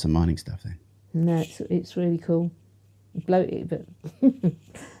mining stuff there. No, it's really cool. Bloated, but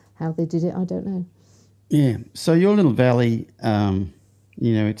how they did it, I don't know. Yeah, so your little valley,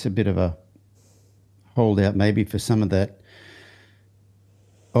 it's a bit of a holdout maybe for some of that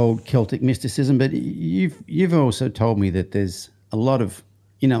old Celtic mysticism, but you've also told me that there's a lot of,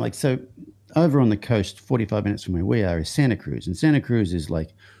 so over on the coast, 45 minutes from where we are, is Santa Cruz, and Santa Cruz is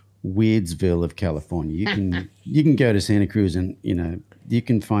like Weirdsville of California. You can go to Santa Cruz and you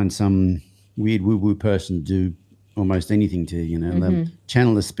can find some weird woo-woo person do almost anything to you,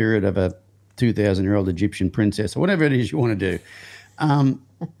 channel the spirit of a 2,000-year-old Egyptian princess or whatever it is you want to do.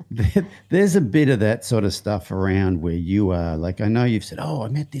 There's a bit of that sort of stuff around where you are. Like, I know you've said, I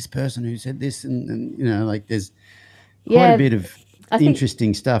met this person who said this, and there's quite a bit of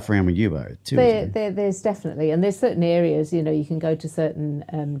interesting stuff around where you are too. There's definitely, and there's certain areas, you can go to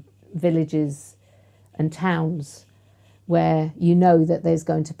certain villages and towns where that there's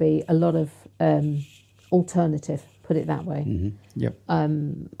going to be a lot of alternative, put it that way. Mm-hmm. Yep.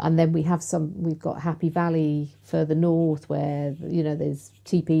 And then we've got Happy Valley further north where, there's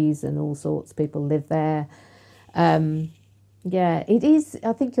teepees and all sorts. People live there. Yeah, it is.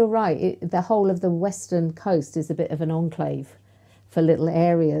 I think you're right. The whole of the western coast is a bit of an enclave for little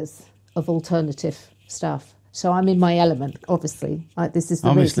areas of alternative stuff. So I'm in my element, obviously. This is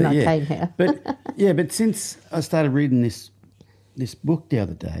the reason I came here. But since I started reading this book the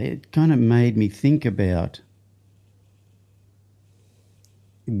other day, it kind of made me think about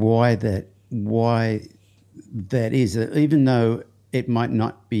why that is, even though it might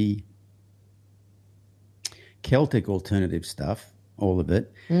not be Celtic alternative stuff, all of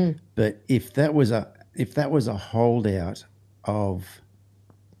it, but if that was a holdout of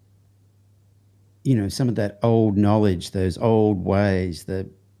some of that old knowledge, those old ways, the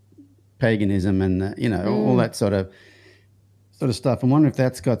paganism and all that sort of stuff. I wonder if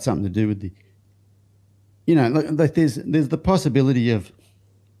that's got something to do with the, like there's the possibility of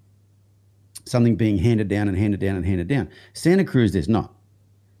something being handed down and handed down and handed down. Santa Cruz, there's not.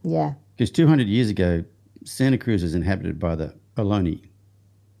 Yeah. Because 200 years ago, Santa Cruz is inhabited by the Ohlone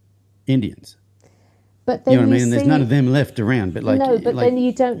Indians. But then you know what I mean? And there's none of them left around. But then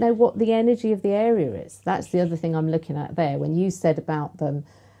you don't know what the energy of the area is. That's the other thing I'm looking at there. When you said about them,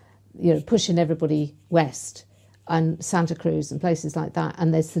 pushing everybody west and Santa Cruz and places like that,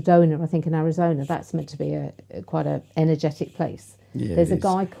 and there's Sedona, I think, in Arizona. That's meant to be quite an energetic place. Yeah, there's a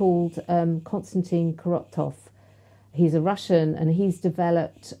guy called Konstantin Korotov. He's a Russian, and he's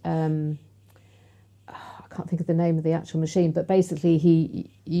developed. I can't think of the name of the actual machine, but basically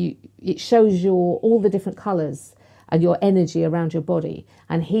it shows all the different colours and your energy around your body,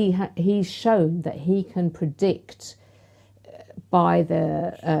 and he's shown that he can predict by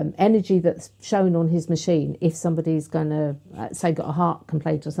the energy that's shown on his machine if somebody's going to say got a heart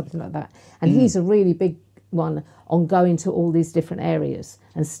complaint or something like that. And he's a really big one on going to all these different areas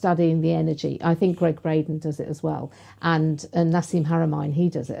and studying the energy. I think Greg Braden does it as well, and Nassim Haramein, he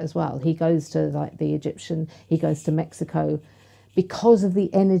does it as well. He goes to like the Egyptian, he goes to Mexico because of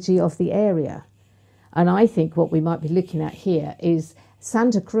the energy of the area. And I think what we might be looking at here is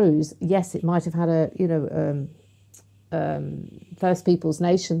Santa Cruz. Yes, it might have had a First Peoples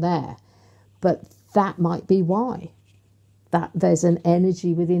Nation there, but that might be why. That there's an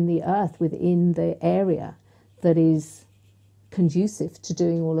energy within the earth, within the area, that is conducive to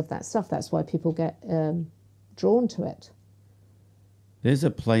doing all of that stuff. That's why people get drawn to it. There's a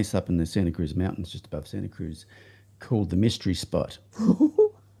place up in the Santa Cruz Mountains, just above Santa Cruz, called the Mystery Spot.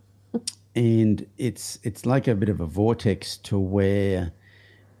 And it's like a bit of a vortex to where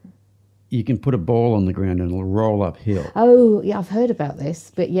you can put a ball on the ground and it'll roll uphill. Oh, yeah, I've heard about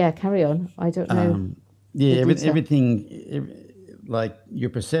this, but yeah, carry on. I don't know. Everything, like your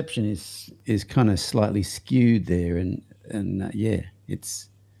perception is kind of slightly skewed there, and it's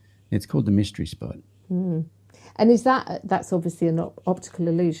called the Mystery Spot. And that's obviously an optical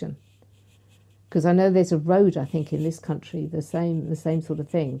illusion, because I know there's a road, I think, in this country, the same sort of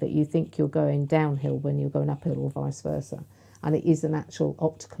thing, that you think you're going downhill when you're going uphill, or vice versa, and it is an actual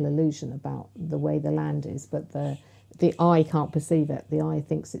optical illusion about the way the land is, but the eye can't perceive it. The eye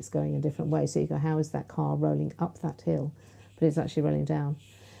thinks it's going a different way. So you go, how is that car rolling up that hill? But it's actually rolling down.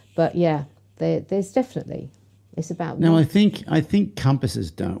 But yeah, there's definitely, it's about... Now, I think compasses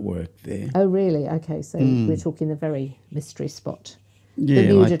don't work there. Oh, really? Okay, so we're talking the very mystery spot. Yeah, the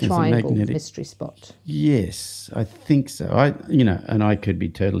Bermuda like Triangle mystery spot. Yes, I think so. And I could be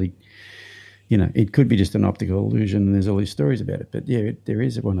totally... it could be just an optical illusion, and there's all these stories about it. But yeah, there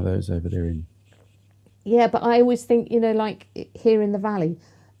is one of those over there in... Yeah, but I always think, like here in the valley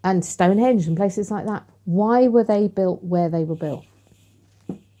and Stonehenge and places like that, why were they built where they were built?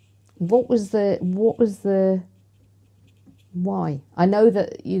 What was the why? I know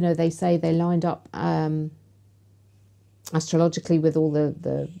that, they say they lined up astrologically with all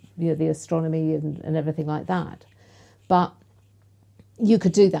the astronomy and everything like that. But you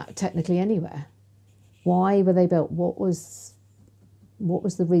could do that technically anywhere. Why were they built? What was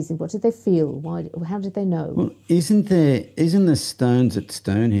the reason? What did they feel? Why? How did they know? Well, isn't the stones at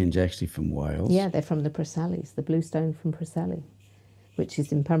Stonehenge actually from Wales? Yeah, they're from the Preselles, the blue stone from Preseli, which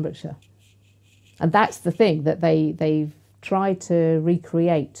is in Pembrokeshire. And that's the thing that they've tried to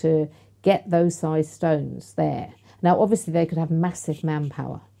recreate, to get those size stones there. Now, obviously, they could have massive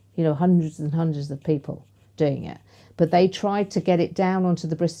manpower, hundreds and hundreds of people doing it. But they tried to get it down onto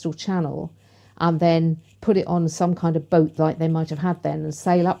the Bristol Channel and then put it on some kind of boat like they might have had then and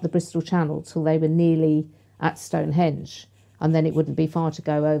sail up the Bristol Channel till they were nearly at Stonehenge. And then it wouldn't be far to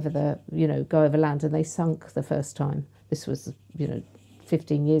go over go over land. And they sunk the first time. This was,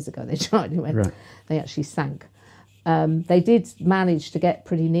 15 years ago they tried. They actually sank. They did manage to get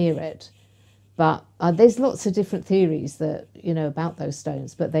pretty near it, but there's lots of different theories that, about those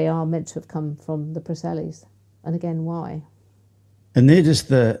stones, but they are meant to have come from the Preselles. And again, why? And they're just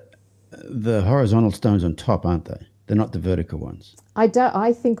the horizontal stones on top, aren't they? They're not the vertical ones.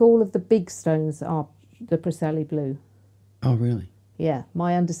 I think all of the big stones are the Preseli blue. Oh, really? Yeah,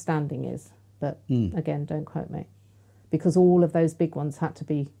 my understanding is, but again, don't quote me, because all of those big ones had to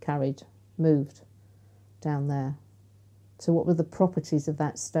be moved down there. So what were the properties of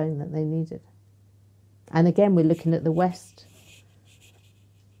that stone that they needed? And again, we're looking at the west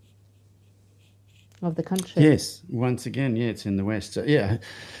of the country. Yes, once again, it's in the west. So, yeah,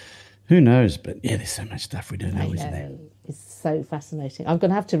 who knows? But yeah, there's so much stuff we don't know, isn't there? It's so fascinating. I'm going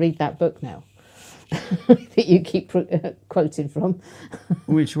to have to read that book now that you keep quoting from.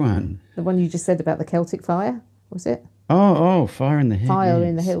 Which one? The one you just said about the Celtic fire, was it? Oh, Fire in the Head. Fire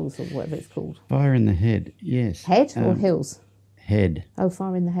in the Hills, or whatever it's called. Fire in the Head, yes. Head or hills? Head. Oh,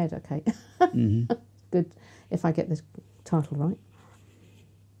 Fire in the Head, okay. Mm-hmm. Good, if I get the title right.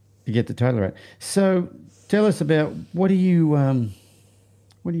 You get the title right. So tell us about what are you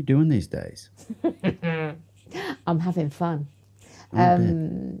doing these days? I'm having fun.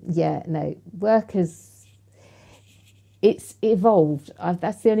 Work it's evolved.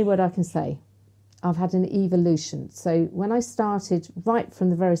 That's the only word I can say. I've had an evolution. So when I started right from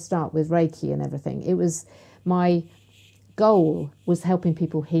the very start with Reiki and everything, it was my goal was helping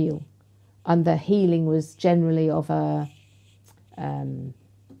people heal, and the healing was generally of a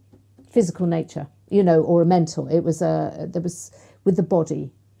physical nature, or a mental. It was there was with the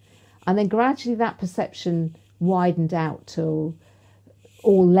body, and then gradually that perception widened out to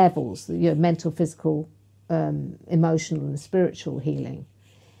all levels, mental, physical, emotional and spiritual healing.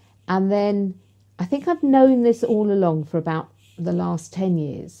 And then I think I've known this all along for about the last 10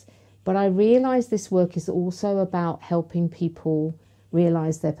 years, but I realised this work is also about helping people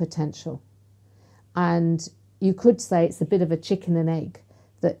realise their potential. And you could say it's a bit of a chicken and egg,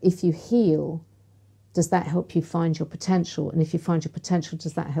 that if you heal, does that help you find your potential? And if you find your potential,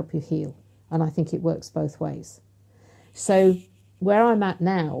 does that help you heal? And I think it works both ways. So where I'm at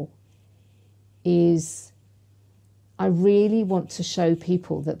now is I really want to show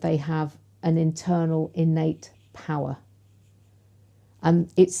people that they have an internal innate power.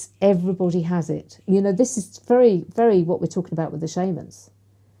 And everybody has it. This is very, very what we're talking about with the shamans,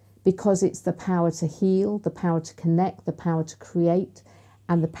 because it's the power to heal, the power to connect, the power to create,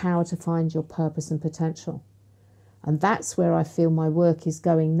 and the power to find your purpose and potential. And that's where I feel my work is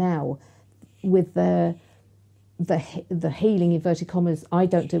going now with the healing, inverted commas. I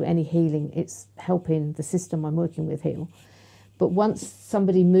don't do any healing. It's helping the system I'm working with heal. But once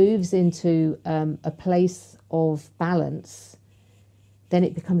somebody moves into a place of balance, then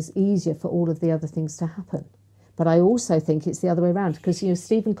it becomes easier for all of the other things to happen. But I also think it's the other way around, because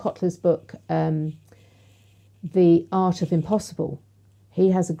Stephen Kotler's book, The Art of Impossible,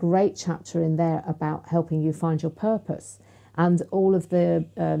 he has a great chapter in there about helping you find your purpose, and all of the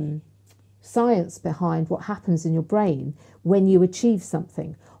science behind what happens in your brain when you achieve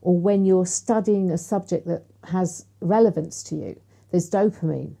something, or when you're studying a subject that has relevance to you. There's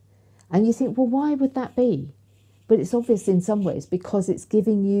dopamine. And you think, well, why would that be? But it's obvious in some ways, because it's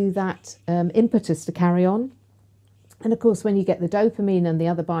giving you that impetus to carry on. And of course, when you get the dopamine and the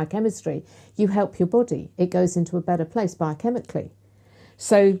other biochemistry, you help your body. It goes into a better place biochemically.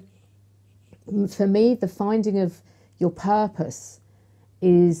 So for me, the finding of your purpose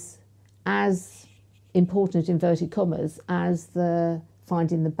is as important, inverted commas, as the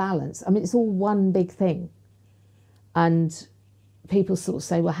finding the balance. I mean, it's all one big thing. And people sort of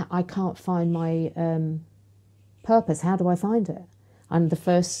say, well, I can't find my purpose. How do I find it? And the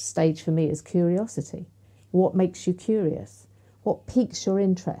first stage for me is curiosity. What makes you curious? What piques your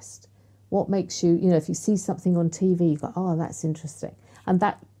interest? What makes you, if you see something on TV, you go, oh, that's interesting. And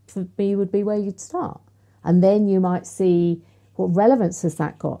that, for me, would be where you'd start. And then you might see, what relevance has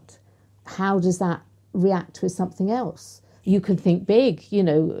that got? How does that react with something else? You can think big,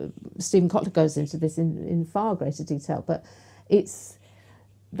 Stephen Kotler goes into this in far greater detail, but it's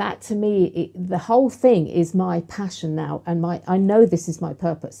that, to me, the whole thing is my passion now, and I know this is my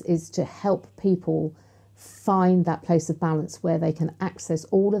purpose, is to help people find that place of balance where they can access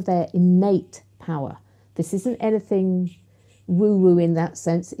all of their innate power. This isn't anything woo-woo in that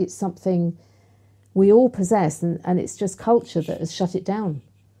sense. It's something we all possess, and it's just culture that has shut it down.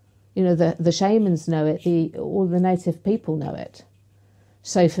 The shamans know it, all the native people know it.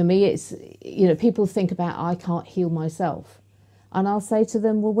 So for me, it's, people think about, I can't heal myself. And I'll say to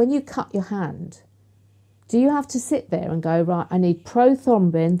them, well, when you cut your hand, do you have to sit there and go, right, I need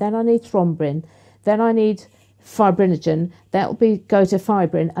prothrombin, then I need thrombin, then I need fibrinogen, that'll go to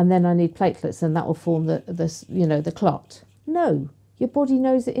fibrin, and then I need platelets, and that will form the clot. No, your body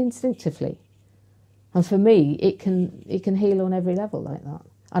knows it instinctively. And for me, it can heal on every level like that.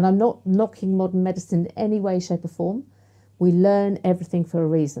 And I'm not knocking modern medicine in any way, shape or form. We learn everything for a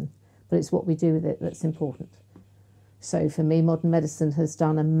reason, but it's what we do with it that's important. So for me, modern medicine has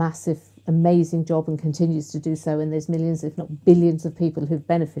done a massive, amazing job and continues to do so, and there's millions, if not billions of people who've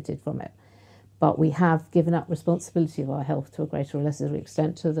benefited from it. But we have given up responsibility of our health to a greater or lesser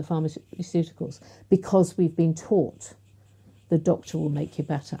extent to the pharmaceuticals because we've been taught the doctor will make you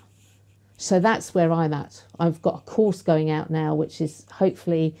better. So that's where I'm at. I've got a course going out now, which is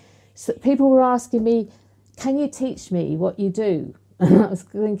hopefully... So people were asking me, can you teach me what you do? And I was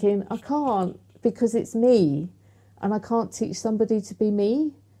thinking, I can't, because it's me. And I can't teach somebody to be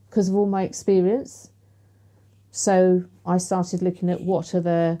me because of all my experience. So I started looking at what are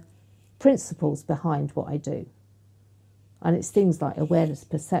the principles behind what I do. And it's things like awareness,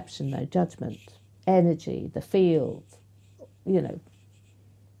 perception, no judgment, energy, the field,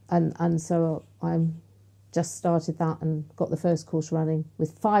 And so I'm just started that and got the first course running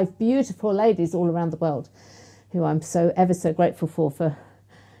with 5 beautiful ladies all around the world who I'm so ever so grateful for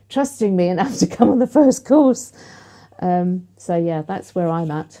trusting me enough to come on the first course. So yeah, that's where I'm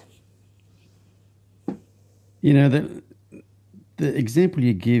at. The example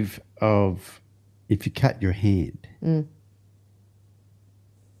you give of if you cut your hand,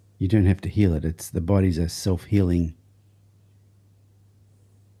 you don't have to heal it. It's the body's a self-healing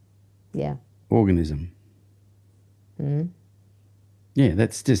organism. Yeah,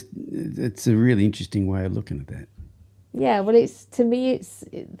 it's a really interesting way of looking at that. Yeah, well,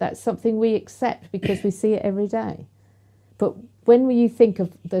 that's something we accept because we see it every day. But when you think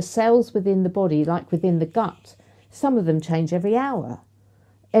of the cells within the body, like within the gut, some of them change every hour,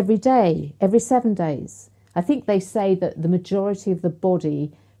 every day, every 7 days. I think they say that the majority of the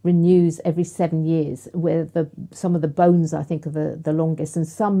body renews every 7 years, where some of the bones, I think, are the longest, and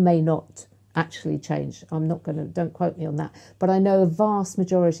some may not actually change. Don't quote me on that, but I know a vast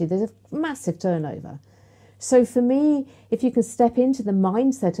majority, there's a massive turnover. So for me, if you can step into the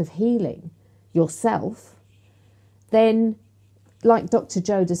mindset of healing yourself, then like Dr.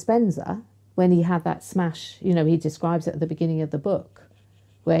 Joe Dispenza, when he had that smash, he describes it at the beginning of the book,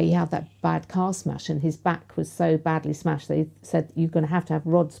 where he had that bad car smash and his back was so badly smashed, they said you're going to have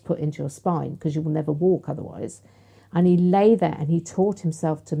rods put into your spine because you will never walk otherwise. And he lay there and he taught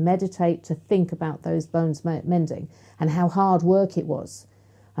himself to meditate, to think about those bones mending and how hard work it was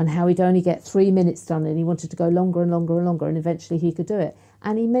and how he'd only get 3 minutes done and he wanted to go longer and longer and longer, and eventually he could do it.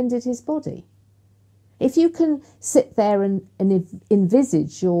 And he mended his body. If you can sit there and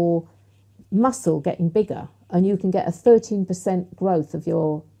envisage your muscle getting bigger, and you can get a 13% growth of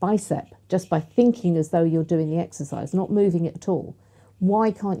your bicep just by thinking as though you're doing the exercise, not moving it at all, why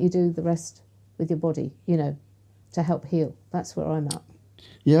can't you do the rest with your body, to help heal? That's where I'm at.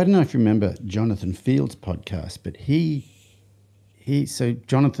 Yeah, I don't know if you remember Jonathan Field's podcast, but so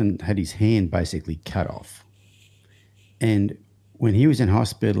Jonathan had his hand basically cut off. And when he was in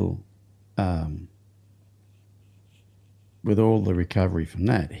hospital, with all the recovery from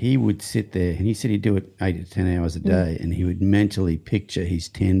that, he would sit there and he said he'd do it 8 to 10 hours a day, and he would mentally picture his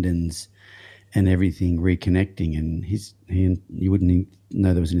tendons and everything reconnecting, and you wouldn't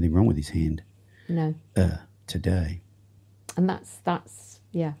know there was anything wrong with his hand. No. Today. And that's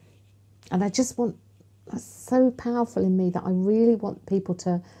yeah. And that's so powerful in me that I really want people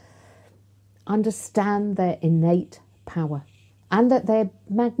to understand their innate power. And that they're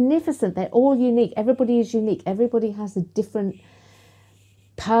magnificent. They're all unique. Everybody is unique. Everybody has a different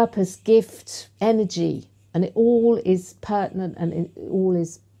purpose, gift, energy. And it all is pertinent and it all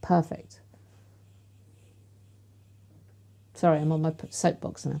is perfect. Sorry, I'm on my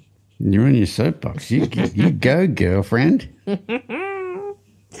soapbox now. You're on your soapbox. You go, girlfriend.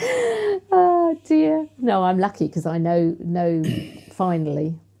 Oh, dear. No, I'm lucky because I know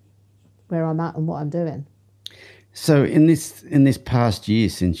finally where I'm at and what I'm doing. So in this past year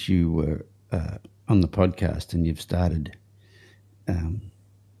since you were on the podcast and you've started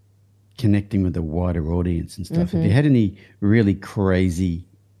connecting with a wider audience and stuff, have you had any really crazy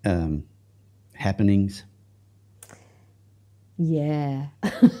happenings? Yeah.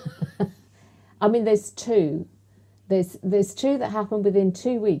 I mean, there's two. There's two that happened within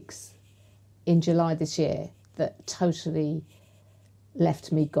 2 weeks in July this year that totally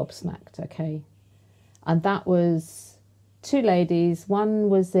left me gobsmacked, okay? And that was 2 ladies. One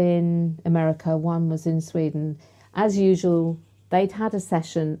was in America, one was in Sweden. As usual, they'd had a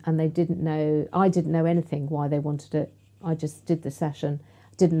session and I didn't know anything why they wanted it. I just did the session.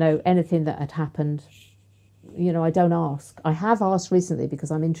 Didn't know anything that had happened. I don't ask. I have asked recently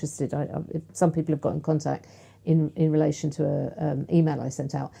because I'm interested. Some people have got in contact in relation to a email I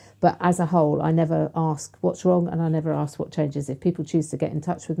sent out. But as a whole, I never ask what's wrong, and I never ask what changes. If people choose to get in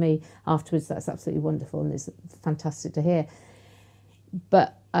touch with me afterwards, that's absolutely wonderful, and it's fantastic to hear.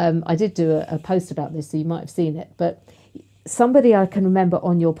 But I did do a post about this, so you might have seen it. But somebody I can remember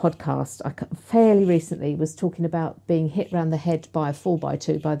on your podcast fairly recently was talking about being hit round the head by a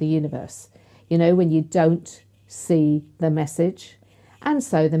 4x2 by the universe. When you don't see the message. And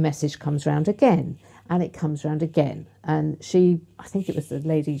so the message comes round again, and it comes round again. And I think it was the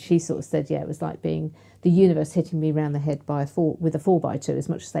lady, she sort of said, it was like being the universe hitting me round the head with a 4x2, as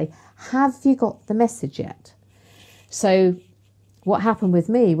much as say, have you got the message yet? So what happened with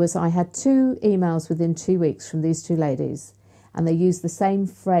me was I had 2 emails within 2 weeks from these 2 ladies, and they used the same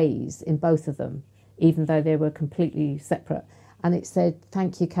phrase in both of them, even though they were completely separate. And it said,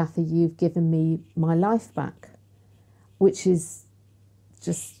 thank you, Kathy, you've given me my life back, which is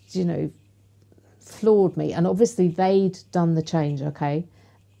just, floored me. And obviously they'd done the change, okay,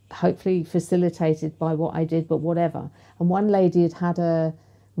 hopefully facilitated by what I did, but whatever. And one lady had had a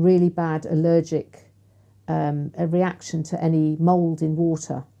really bad allergic a reaction to any mould in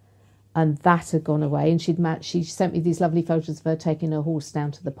water, and that had gone away. And she sent me these lovely photos of her taking her horse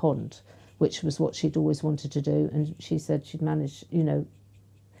down to the pond, which was what she'd always wanted to do. And she said she'd managed,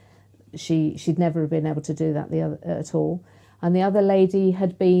 she'd never been able to do that at all. And the other lady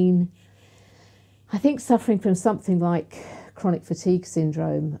had been, I think, suffering from something like chronic fatigue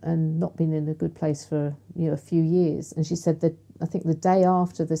syndrome and not been in a good place for a few years. And she said that I think the day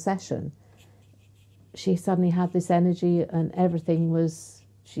after the session, she suddenly had this energy, and everything was,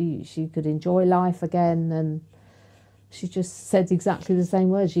 she could enjoy life again. And she just said exactly the same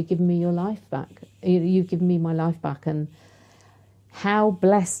words: you've given me your life back. You've given me my life back. And how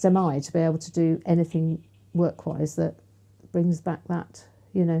blessed am I to be able to do anything work-wise that brings back that,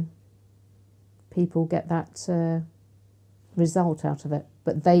 people get that result out of it.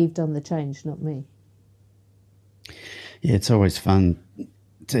 But they've done the change, not me. Yeah, it's always fun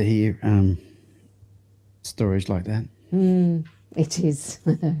to hear stories like that. It is.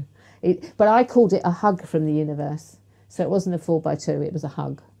 But I called it a hug from the universe. So it wasn't a 4x2, it was a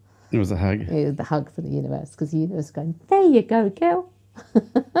hug. It was a hug. It was the hug from the universe, because the universe was going, there you go, girl.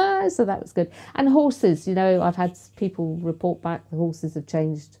 So that was good. And horses, I've had people report back the horses have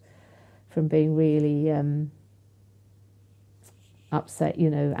changed from being really upset,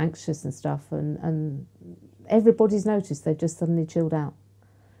 anxious and stuff. And everybody's noticed they've just suddenly chilled out.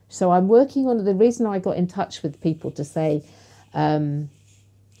 So I'm working on the reason I got in touch with people to say,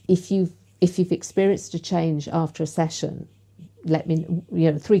 if you've experienced a change after a session, let me,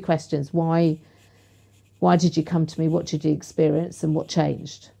 3 questions. Why did you come to me? What did you experience? And what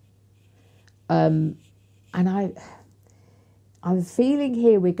changed? And I'm feeling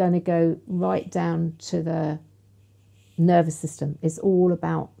here we're going to go right down to the nervous system. It's all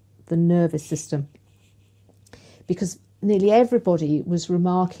about the nervous system. Because nearly everybody was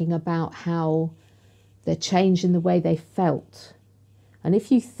remarking about how they're changing the way they felt. And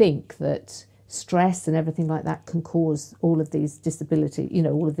if you think that stress and everything like that can cause all of these disability,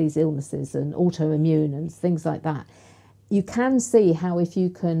 all of these illnesses and autoimmune and things like that, you can see how if you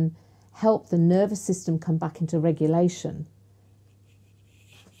can help the nervous system come back into regulation,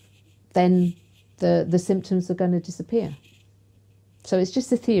 then the symptoms are going to disappear. So it's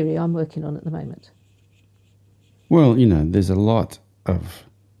just a theory I'm working on at the moment. Well, there's lots and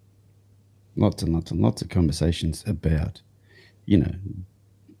lots and lots of conversations about,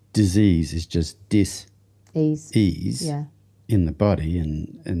 disease is just ease yeah. in the body,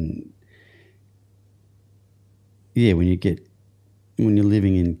 and yeah, when you're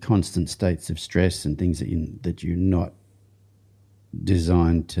living in constant states of stress and things that you're not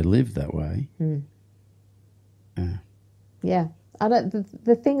designed to live that way. Yeah, and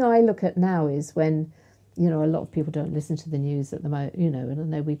the thing I look at now is when, a lot of people don't listen to the news at the moment, and I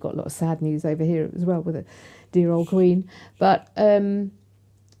know we've got a lot of sad news over here as well with a dear old Queen, but there's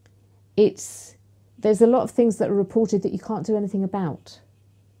a lot of things that are reported that you can't do anything about.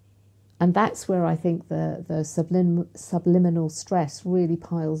 And that's where I think the subliminal stress really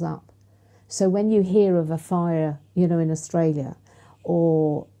piles up. So when you hear of a fire, in Australia,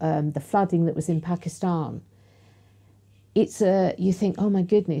 or the flooding that was in Pakistan, you think, oh my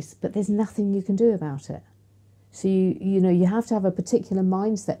goodness, but there's nothing you can do about it. So you have to have a particular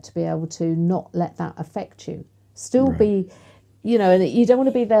mindset to be able to not let that affect you. Still right. Be, and you don't want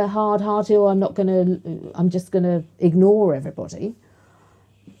to be the hard-hearted, or I'm just going to ignore everybody.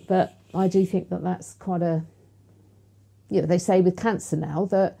 But I do think that that's quite they say with cancer now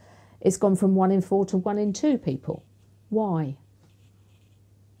that it's gone from 1 in 4 to 1 in 2 people. Why?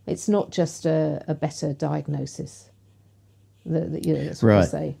 It's not just a better diagnosis. That's what I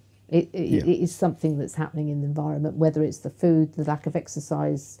say. It is something that's happening in the environment, whether it's the food, the lack of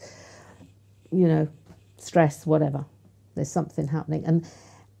exercise, stress, whatever. There's something happening. And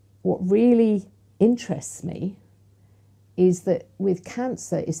what really interests me is that with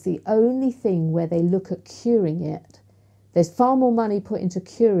cancer, it's the only thing where they look at curing it. There's far more money put into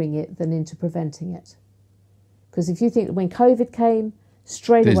curing it than into preventing it. Because if you think when COVID came,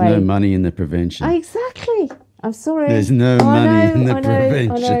 straight away... There's no money in the prevention. Exactly. I'm sorry. There's no money in the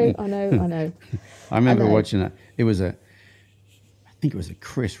prevention. I know. I remember watching it. I think it was a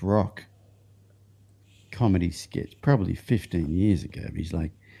Chris Rock comedy sketch, probably 15 years ago. He's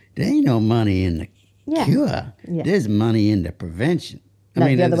like, there ain't no money in the cure. Yeah. There's money in the prevention.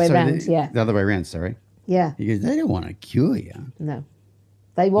 The other way around, The other way around, sorry. Yeah. He goes, they don't want to cure you. No.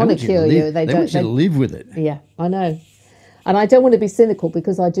 They want to cure you. They want you to live with it. Yeah, I know. And I don't want to be cynical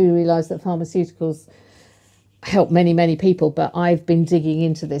because I do realise that pharmaceuticals help many, many people, but I've been digging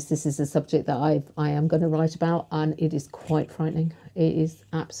into this. This is a subject that I am going to write about, and it is quite frightening. It is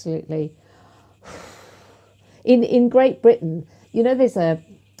absolutely... In Great Britain, there's a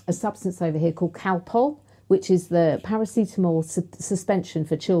substance over here called Calpol, which is the paracetamol suspension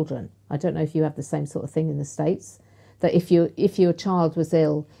for children. I don't know if you have the same sort of thing in the States, that if your child was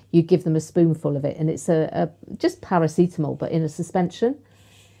ill, you give them a spoonful of it, and it's just paracetamol, but in a suspension.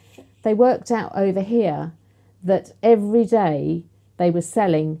 They worked out over here that every day they were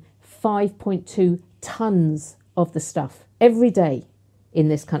selling 5.2 tons of the stuff every day in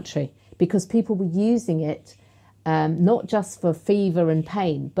this country because people were using it not just for fever and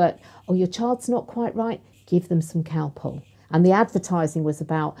pain, but, your child's not quite right, give them some Calpol. And the advertising was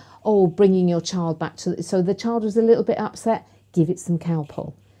about, bringing your child back to... So the child was a little bit upset, give it some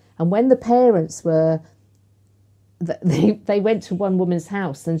Calpol. And when the parents were... They went to one woman's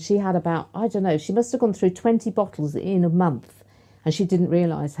house and she had about, she must have gone through 20 bottles in a month, and she didn't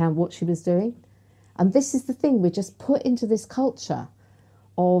realise what she was doing. And this is the thing, we're just put into this culture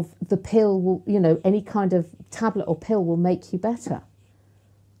of the pill will, any kind of tablet or pill will make you better.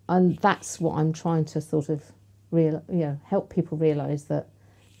 And that's what I'm trying to sort of help people realise, that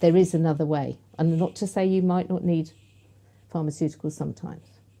there is another way. And not to say you might not need pharmaceuticals sometimes.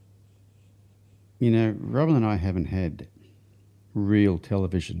 Robin and I haven't had real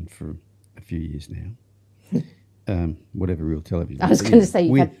television for a few years now. Whatever real television. I was going to say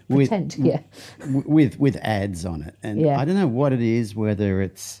you had pretend, with ads on it, and I don't know what it is, whether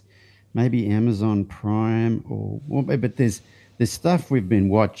it's maybe Amazon Prime but there's stuff we've been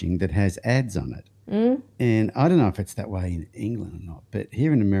watching that has ads on it, and I don't know if it's that way in England or not, but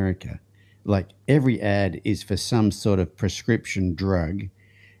here in America, like every ad is for some sort of prescription drug,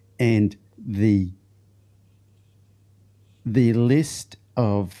 and the list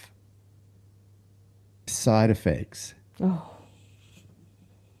of side effects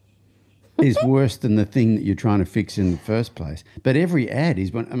is worse than the thing that you're trying to fix in the first place. But every ad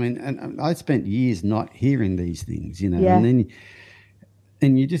is one. I mean, and I spent years not hearing these things, and then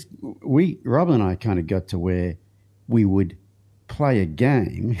Robin and I kind of got to where we would play a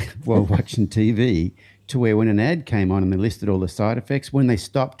game while watching TV, to where when an ad came on and they listed all the side effects, when they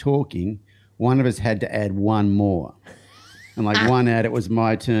stopped talking, one of us had to add one more. And like one ad, it was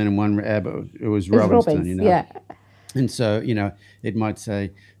my turn, and one ad, it was Robin's turn, Yeah. And so, it might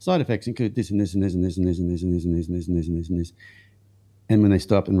say side effects include this and this and this and this and this and this and this and this and this and this and this and this. And when they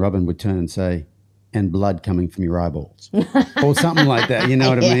stopped, and Robin would turn and say, and blood coming from your eyeballs, or something like that. You know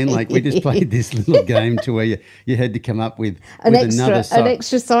what I mean? Like we just played this little game to where you had to come up with another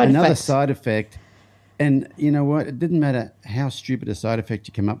side effect. And you know what? It didn't matter how stupid a side effect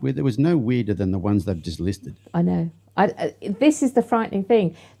you come up with. It was no weirder than the ones they've just listed. I know. This is the frightening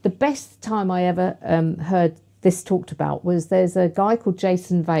thing. The best time I ever heard this talked about was there's a guy called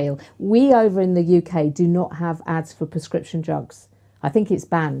Jason Vale. We over in the UK do not have ads for prescription drugs. I think it's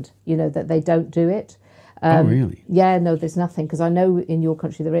banned, that they don't do it. Oh, really? Yeah, no, there's nothing, because I know in your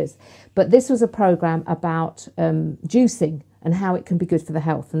country there is. But this was a programme about juicing and how it can be good for the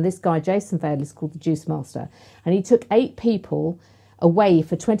health. And this guy, Jason Vale, is called the Juice Master. And he took 8 people away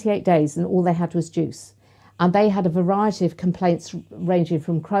for 28 days, and all they had was juice. And they had a variety of complaints ranging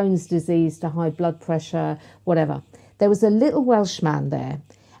from Crohn's disease to high blood pressure, whatever. There was a little Welshman there,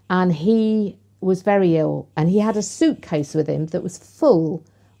 and he was very ill, and he had a suitcase with him that was full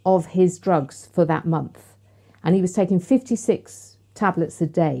of his drugs for that month. And he was taking 56 tablets a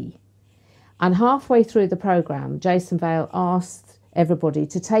day. And halfway through the programme, Jason Vale asked everybody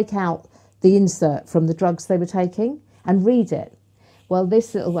to take out the insert from the drugs they were taking and read it. Well,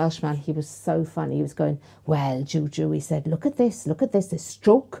 this little Welshman, he was so funny. He was going, well, Juju, he said, look at this, there's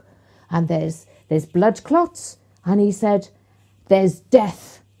stroke and there's blood clots. And he said, there's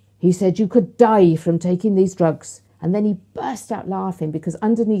death. He said, you could die from taking these drugs. And then he burst out laughing because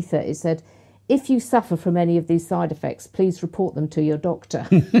underneath it said, if you suffer from any of these side effects, please report them to your doctor.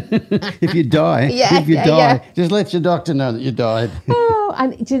 If you die, just let your doctor know that you died. Oh,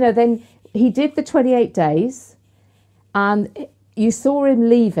 and then he did the 28 days and you saw him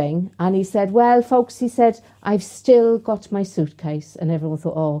leaving and he said, well, folks, he said, I've still got my suitcase. And everyone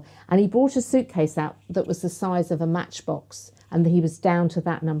thought, oh. And he brought a suitcase out that was the size of a matchbox and he was down to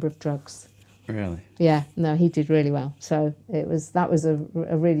that number of drugs. Really? Yeah, no, he did really well. So that was a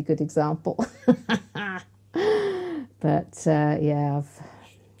really good example. But I'm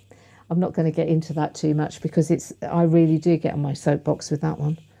not going to get into that too much because I really do get on my soapbox with that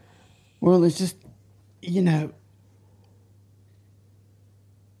one. Well, it's just,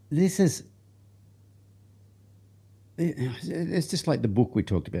 this is, it's just like the book we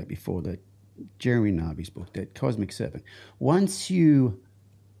talked about before, the Jeremy Narby's book, that Cosmic Serpent. Once you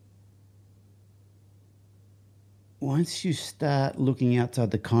start looking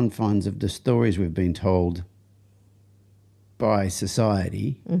outside the confines of the stories we've been told by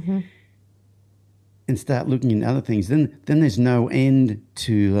society, mm-hmm. and start looking into other things, then there's no end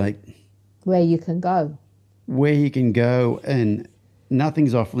to where you can go, and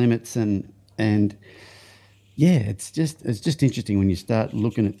nothing's off limits, and yeah, it's just interesting when you start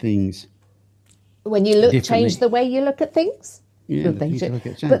looking at things. When you change the way you look at things. Yeah, things you look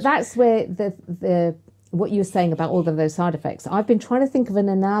at change. But that's where the what you were saying about all of those side effects. I've been trying to think of an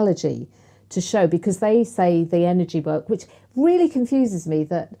analogy to show, because they say the energy work, which really confuses me,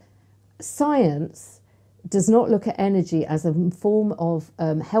 that science does not look at energy as a form of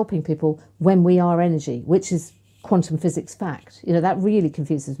helping people when we are energy, which is quantum physics fact. That really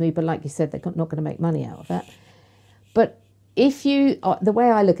confuses me. But like you said, they're not going to make money out of it. But the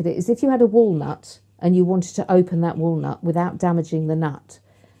way I look at it is, if you had a walnut and you wanted to open that walnut without damaging the nut,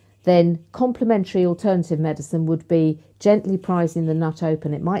 then complementary alternative medicine would be gently prizing the nut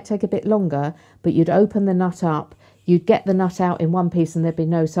open. It might take a bit longer, but you'd open the nut up, you'd get the nut out in one piece and there'd be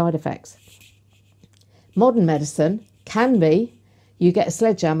no side effects. Modern medicine can be, you get a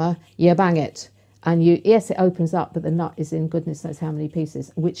sledgehammer, you bang it, and yes, it opens up, but the nut is in goodness knows how many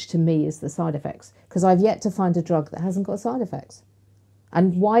pieces, which to me is the side effects, because I've yet to find a drug that hasn't got side effects.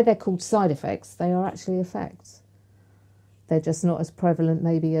 And why they're called side effects, they are actually effects. They're just not as prevalent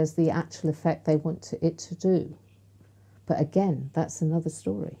maybe as the actual effect they want it to do. But again, that's another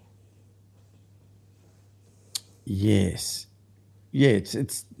story. Yes. Yeah, it's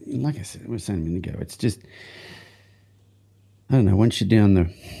like I said, we were saying a minute ago, it's just, I don't know, once you're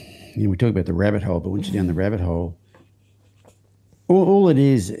down we talk about the rabbit hole, but once you're down the rabbit hole, all it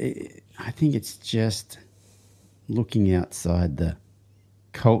is, I think it's just looking outside the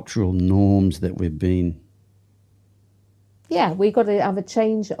cultural norms that we've been. Yeah, we've got to have a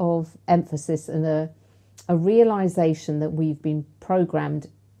change of emphasis and a realisation that we've been programmed,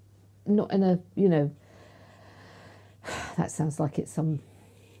 not in a, that sounds like it's some,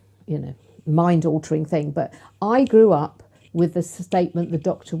 mind-altering thing, but I grew up with the statement, the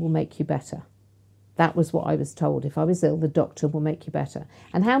doctor will make you better. That was what I was told. If I was ill, the doctor will make you better.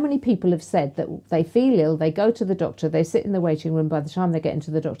 And how many people have said that they feel ill, they go to the doctor, they sit in the waiting room, by the time they get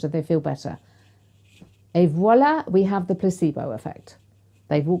into the doctor, they feel better. Et voila, we have the placebo effect.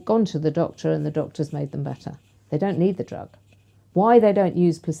 They've gone to the doctor and the doctor's made them better. They don't need the drug. Why they don't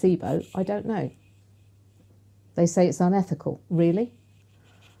use placebo, I don't know. They say it's unethical. Really?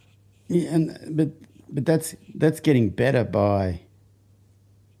 Yeah, but that's getting better by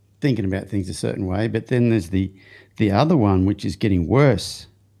thinking about things a certain way. But then there's the other one, which is getting worse.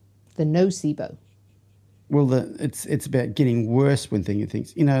 The nocebo. Well, it's about getting worse when thinking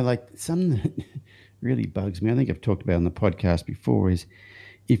things. Like something that really bugs me, I think I've talked about on the podcast before, is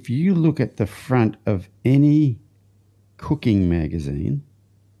if you look at the front of any cooking magazine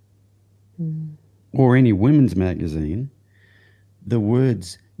or any women's magazine, the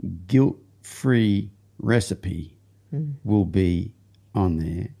words guilt-free recipe will be on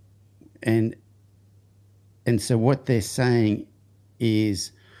there. And so what they're saying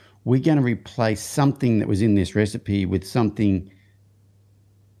is, we're going to replace something that was in this recipe with something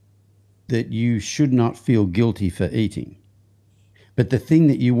that you should not feel guilty for eating. But the thing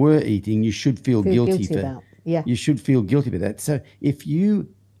that you were eating, you should feel guilty for. About. Yeah. You should feel guilty about that. So if you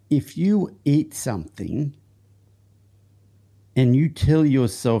eat something and you tell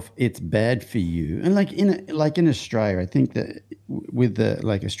yourself it's bad for you, and like in Australia, I think that with the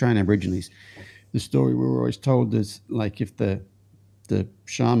Australian Aborigines, the story we were always told is, like, if the the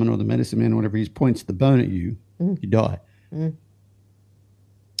shaman or the medicine man or whatever, he points the bone at you, you die.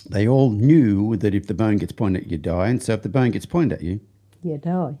 They all knew that if the bone gets pointed at you, you die. And so if the bone gets pointed at you, You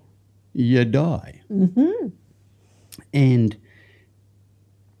die. you die. And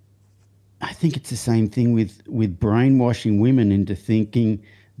I think it's the same thing with brainwashing women into thinking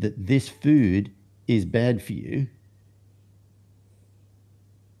that this food is bad for you.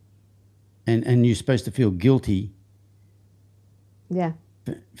 And you're supposed to feel guilty Yeah.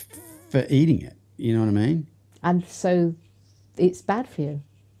 for eating it. You know what I mean? And so it's bad for you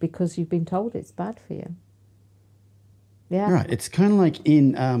because you've been told it's bad for you. Yeah. Right. It's kind of like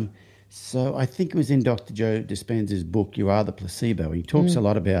in, so I think it was in Dr. Joe Dispenza's book, You Are the Placebo. He talks a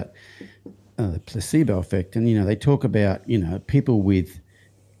lot about the placebo effect. And, they talk about, people with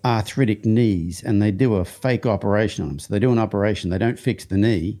arthritic knees and they do a fake operation on them. So they do an operation, they don't fix the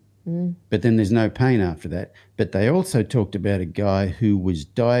knee, but then there's no pain after that. But they also talked about a guy who was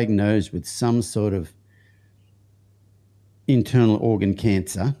diagnosed with some sort of internal organ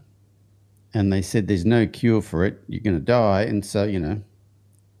cancer. And they said there's no cure for it. You're going to die. And so,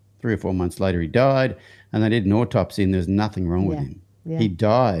 3 or 4 months later, he died. And they did an autopsy and there's nothing wrong with him. Yeah. He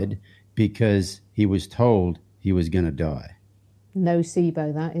died because he was told he was going to die.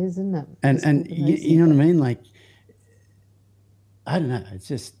 Nocebo, that is, isn't it? And you know what I mean? Like, I don't know. It's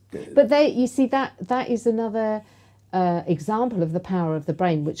just... But you see, that is another example of the power of the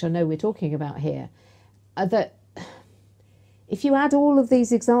brain, which I know we're talking about here, that... If you add all of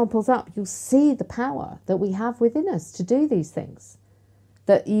these examples up, you'll see the power that we have within us to do these things.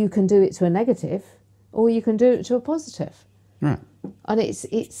 That you can do it to a negative or you can do it to a positive. Right. And it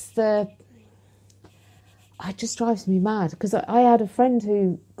just drives me mad because I had a friend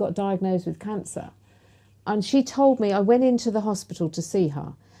who got diagnosed with cancer and she told me, I went into the hospital to see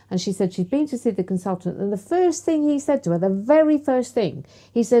her and she said she'd been to see the consultant and the first thing he said to her, the very first thing,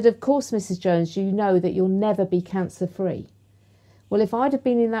 he said, of course, Mrs. Jones, you know that you'll never be cancer free. Well, if I'd have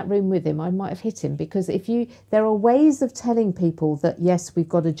been in that room with him, I might have hit him because there are ways of telling people that, yes, we've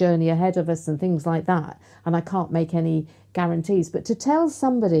got a journey ahead of us and things like that, and I can't make any guarantees. But to tell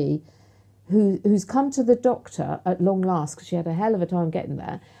somebody who's come to the doctor at long last, because she had a hell of a time getting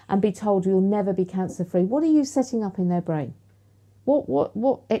there, and be told you'll never be cancer-free, what are you setting up in their brain?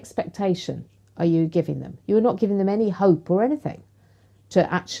 What expectation are you giving them? You're not giving them any hope or anything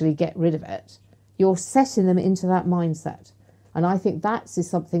to actually get rid of it. You're setting them into that mindset. And I think that is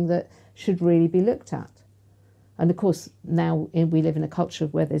something that should really be looked at. And of course, now we live in a culture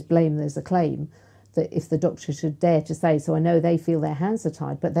where there's blame, there's a claim, that if the doctor should dare to say, so I know they feel their hands are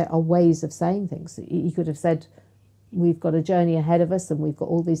tied, but there are ways of saying things. You could have said, we've got a journey ahead of us and we've got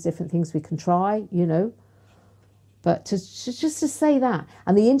all these different things we can try, But just to say that.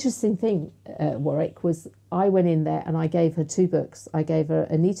 And the interesting thing, Warwick, was I went in there and I gave her 2 books. I gave her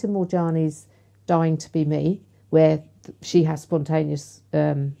Anita Morjani's Dying to Be Me, where she has spontaneous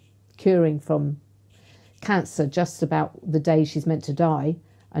curing from cancer just about the day she's meant to die,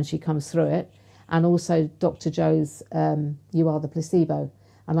 and she comes through it. And also Dr. Joe's You Are the Placebo.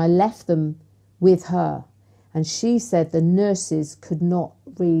 And I left them with her. And she said the nurses could not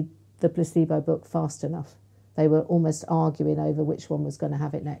read the placebo book fast enough. They were almost arguing over which one was going to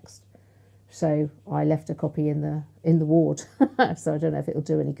have it next. So I left a copy in the ward. So I don't know if it'll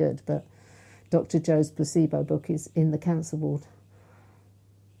do any good, but Dr. Joe's placebo book is in the cancer ward.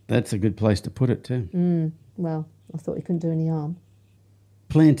 That's a good place to put it too. Well, I thought it couldn't do any harm.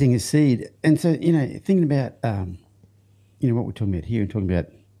 Planting a seed. And so, thinking about, what we're talking about here and talking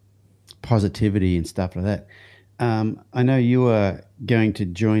about positivity and stuff like that. I know you are going to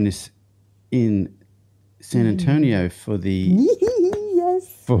join us in San Antonio for the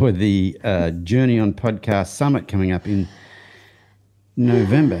Journey on Podcast Summit coming up in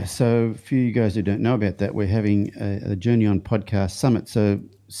November. So for you guys who don't know about that, we're having a Journey on Podcast Summit. So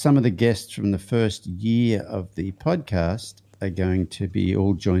some of the guests from the first year of the podcast are going to be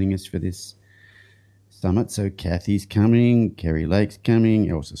all joining us for this summit. So Kathy's coming, Kerry Lake's coming,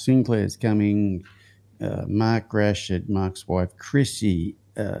 Elsa Sinclair's coming, Mark Rashid, Mark's wife Chrissy,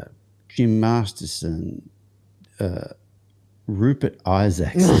 Jim Masterson, Rupert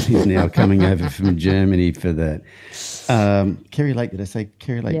Isaacs is now coming over from Germany for that. Kerry Lake, did I say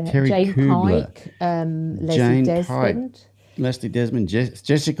Kerry Lake? Yeah. Terry Jane Kubler, Pike, Jane Desmond, Pike, Leslie Desmond,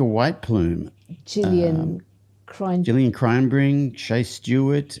 Jessica Whiteplume, Gillian Kreinbring, Shay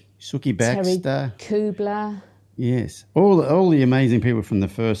Stewart, Suki Baxter, Terry Kubler. Yes, all the amazing people from the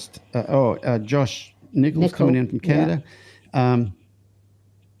first. Josh Nichols coming in from Canada. Yeah.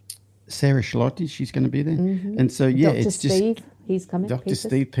 Sarah Schlotti, she's going to be there. Mm-hmm. And so, Dr. it's Steve, just... he's coming. Dr.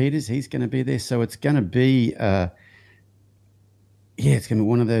 Steve Peters, he's going to be there. So it's going to be... yeah, it's going to be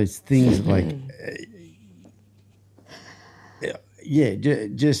one of those things like,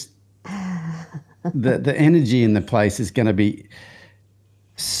 just the energy in the place is going to be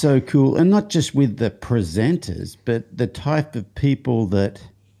so cool. And not just with the presenters, but the type of people that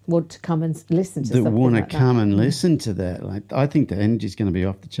want to come and listen to that something want to like come that. and listen to that. Like, I think the energy is going to be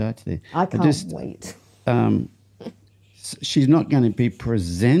off the charts there. I can't wait. She's not going to be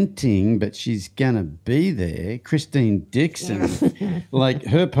presenting, but she's going to be there. Christine Dixon, like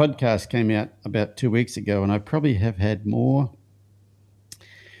her podcast came out about 2 weeks ago, and I probably have had more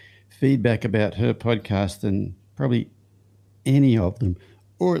feedback about her podcast than probably any of them,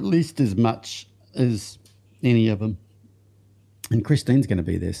 or at least as much as any of them. And Christine's going to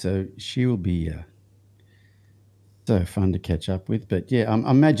be there, so she will be so fun to catch up with. But yeah, I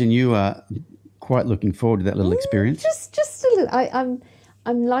imagine you are quite looking forward to that little experience. Just a little.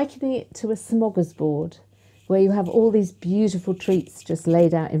 I'm likening it to a smorgasbord where you have all these beautiful treats just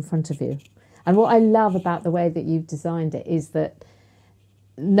laid out in front of you. And what I love about the way that you've designed it is that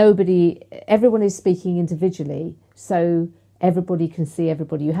everyone is speaking individually, so everybody can see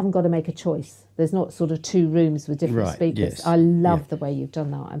everybody. You haven't got to make a choice. There's not sort of two rooms with different speakers. Yes. I love the way you've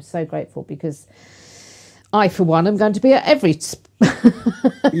done that. I'm so grateful because I, for one, am going to be at every...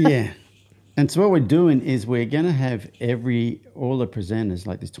 Yeah. And so what we're doing is we're going to have all the presenters,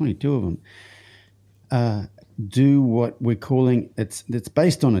 like there's 22 of them, do what we're calling, it's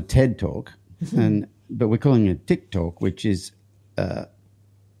based on a TED Talk, but we're calling it TikTok, which is,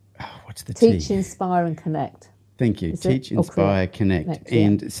 what's the Teach, T? Inspire and Connect. Thank you. Is Teach, it? Inspire, Connect. Yeah.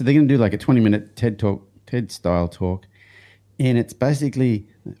 And so they're going to do like a 20-minute TED Talk, TED-style talk, and it's basically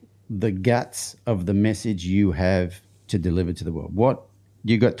the guts of the message you have to deliver to the world.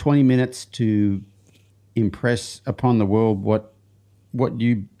 You got 20 minutes to impress upon the world what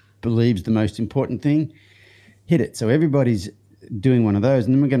you believe is the most important thing. Hit it. So everybody's doing one of those,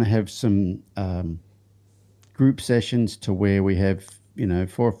 and then we're going to have some group sessions to where we have 4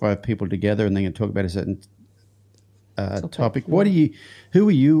 or 5 people together, and they're going to talk about a certain topic. Who are you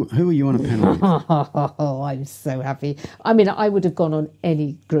on a panel with? Oh, I'm so happy. I mean, I would have gone on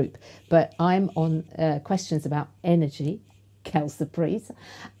any group, but I'm on questions about energy. Kathyprice,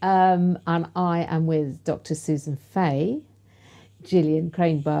 and I am with Dr. Susan Fay, Gillian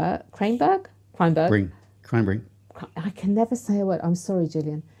Cranberg. I can never say a word. I'm sorry,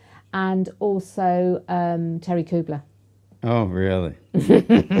 Gillian. And also Terry Kubler. Oh, really?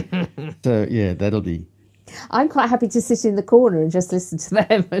 So, yeah, that'll be... I'm quite happy to sit in the corner and just listen to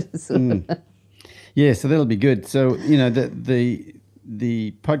them. Yeah, so that'll be good. So, the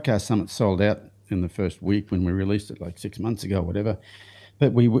podcast summit sold out in the first week when we released it like 6 months ago, whatever.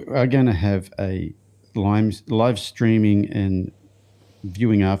 But we are going to have a live streaming and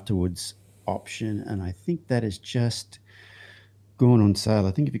viewing afterwards option, and I think that has just gone on sale.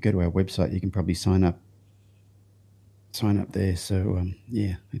 I think if you go to our website, you can probably sign up there. So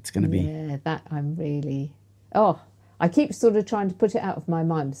it's going to be... Yeah, that I'm really... I keep sort of trying to put it out of my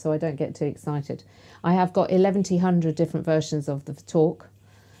mind so I don't get too excited. I have got 1,100 different versions of the talk.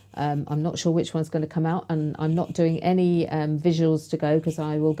 I'm not sure which one's going to come out, and I'm not doing any visuals to go because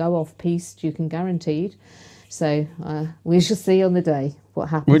I will go off piste, you can guaranteed. So we shall see on the day what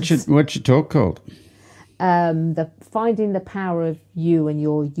happens. What's your talk called? Finding the power of you and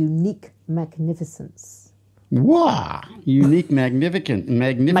your unique magnificence. Wow, unique magnificence.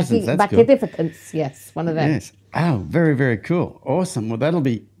 That's cool. Magnificence, yes, one of them. Yes. Oh, very, very cool. Awesome. Well, that'll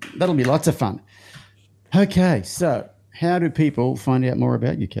be lots of fun. Okay, so how do people find out more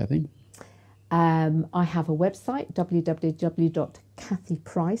about you, Kathy? I have a website,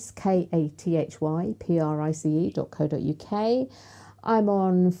 www.kathyprice, kathyprice.co.uk. I'm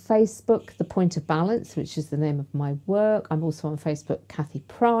on Facebook, The Point of Balance, which is the name of my work. I'm also on Facebook, Kathy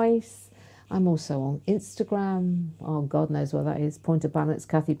Price. I'm also on Instagram. Oh, God knows what that is. Point of Balance,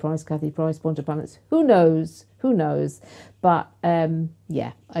 Kathy Price, Point of Balance. Who knows? But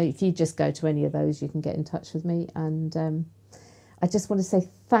if you just go to any of those, you can get in touch with me. And I just want to say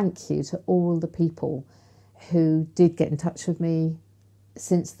thank you to all the people who did get in touch with me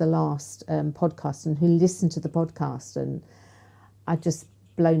since the last podcast and who listened to the podcast. And I've just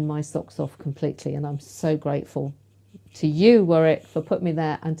blown my socks off completely. And I'm so grateful to you, Warwick, for putting me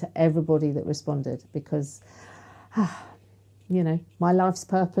there, and to everybody that responded, because, my life's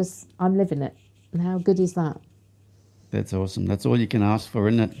purpose, I'm living it. And how good is that? That's awesome. That's all you can ask for,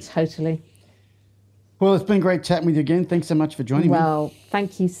 isn't it? Totally. Well, it's been great chatting with you again. Thanks so much for joining me. Well,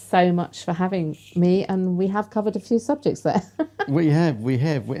 thank you so much for having me, and we have covered a few subjects there. We have.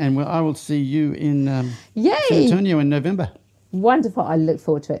 And I will see you in San Antonio in November. Wonderful. I look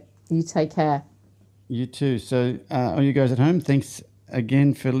forward to it. You take care. You too. So all you guys at home, thanks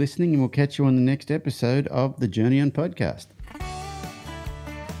again for listening, and we'll catch you on the next episode of the Journey On podcast.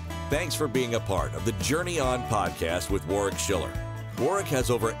 Thanks for being a part of the Journey On podcast with Warwick Schiller. Warwick has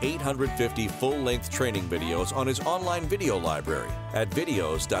over 850 full-length training videos on his online video library at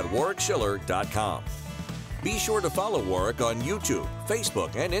videos.warwickschiller.com. Be sure to follow Warwick on YouTube,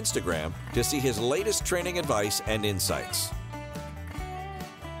 Facebook, and Instagram to see his latest training advice and insights.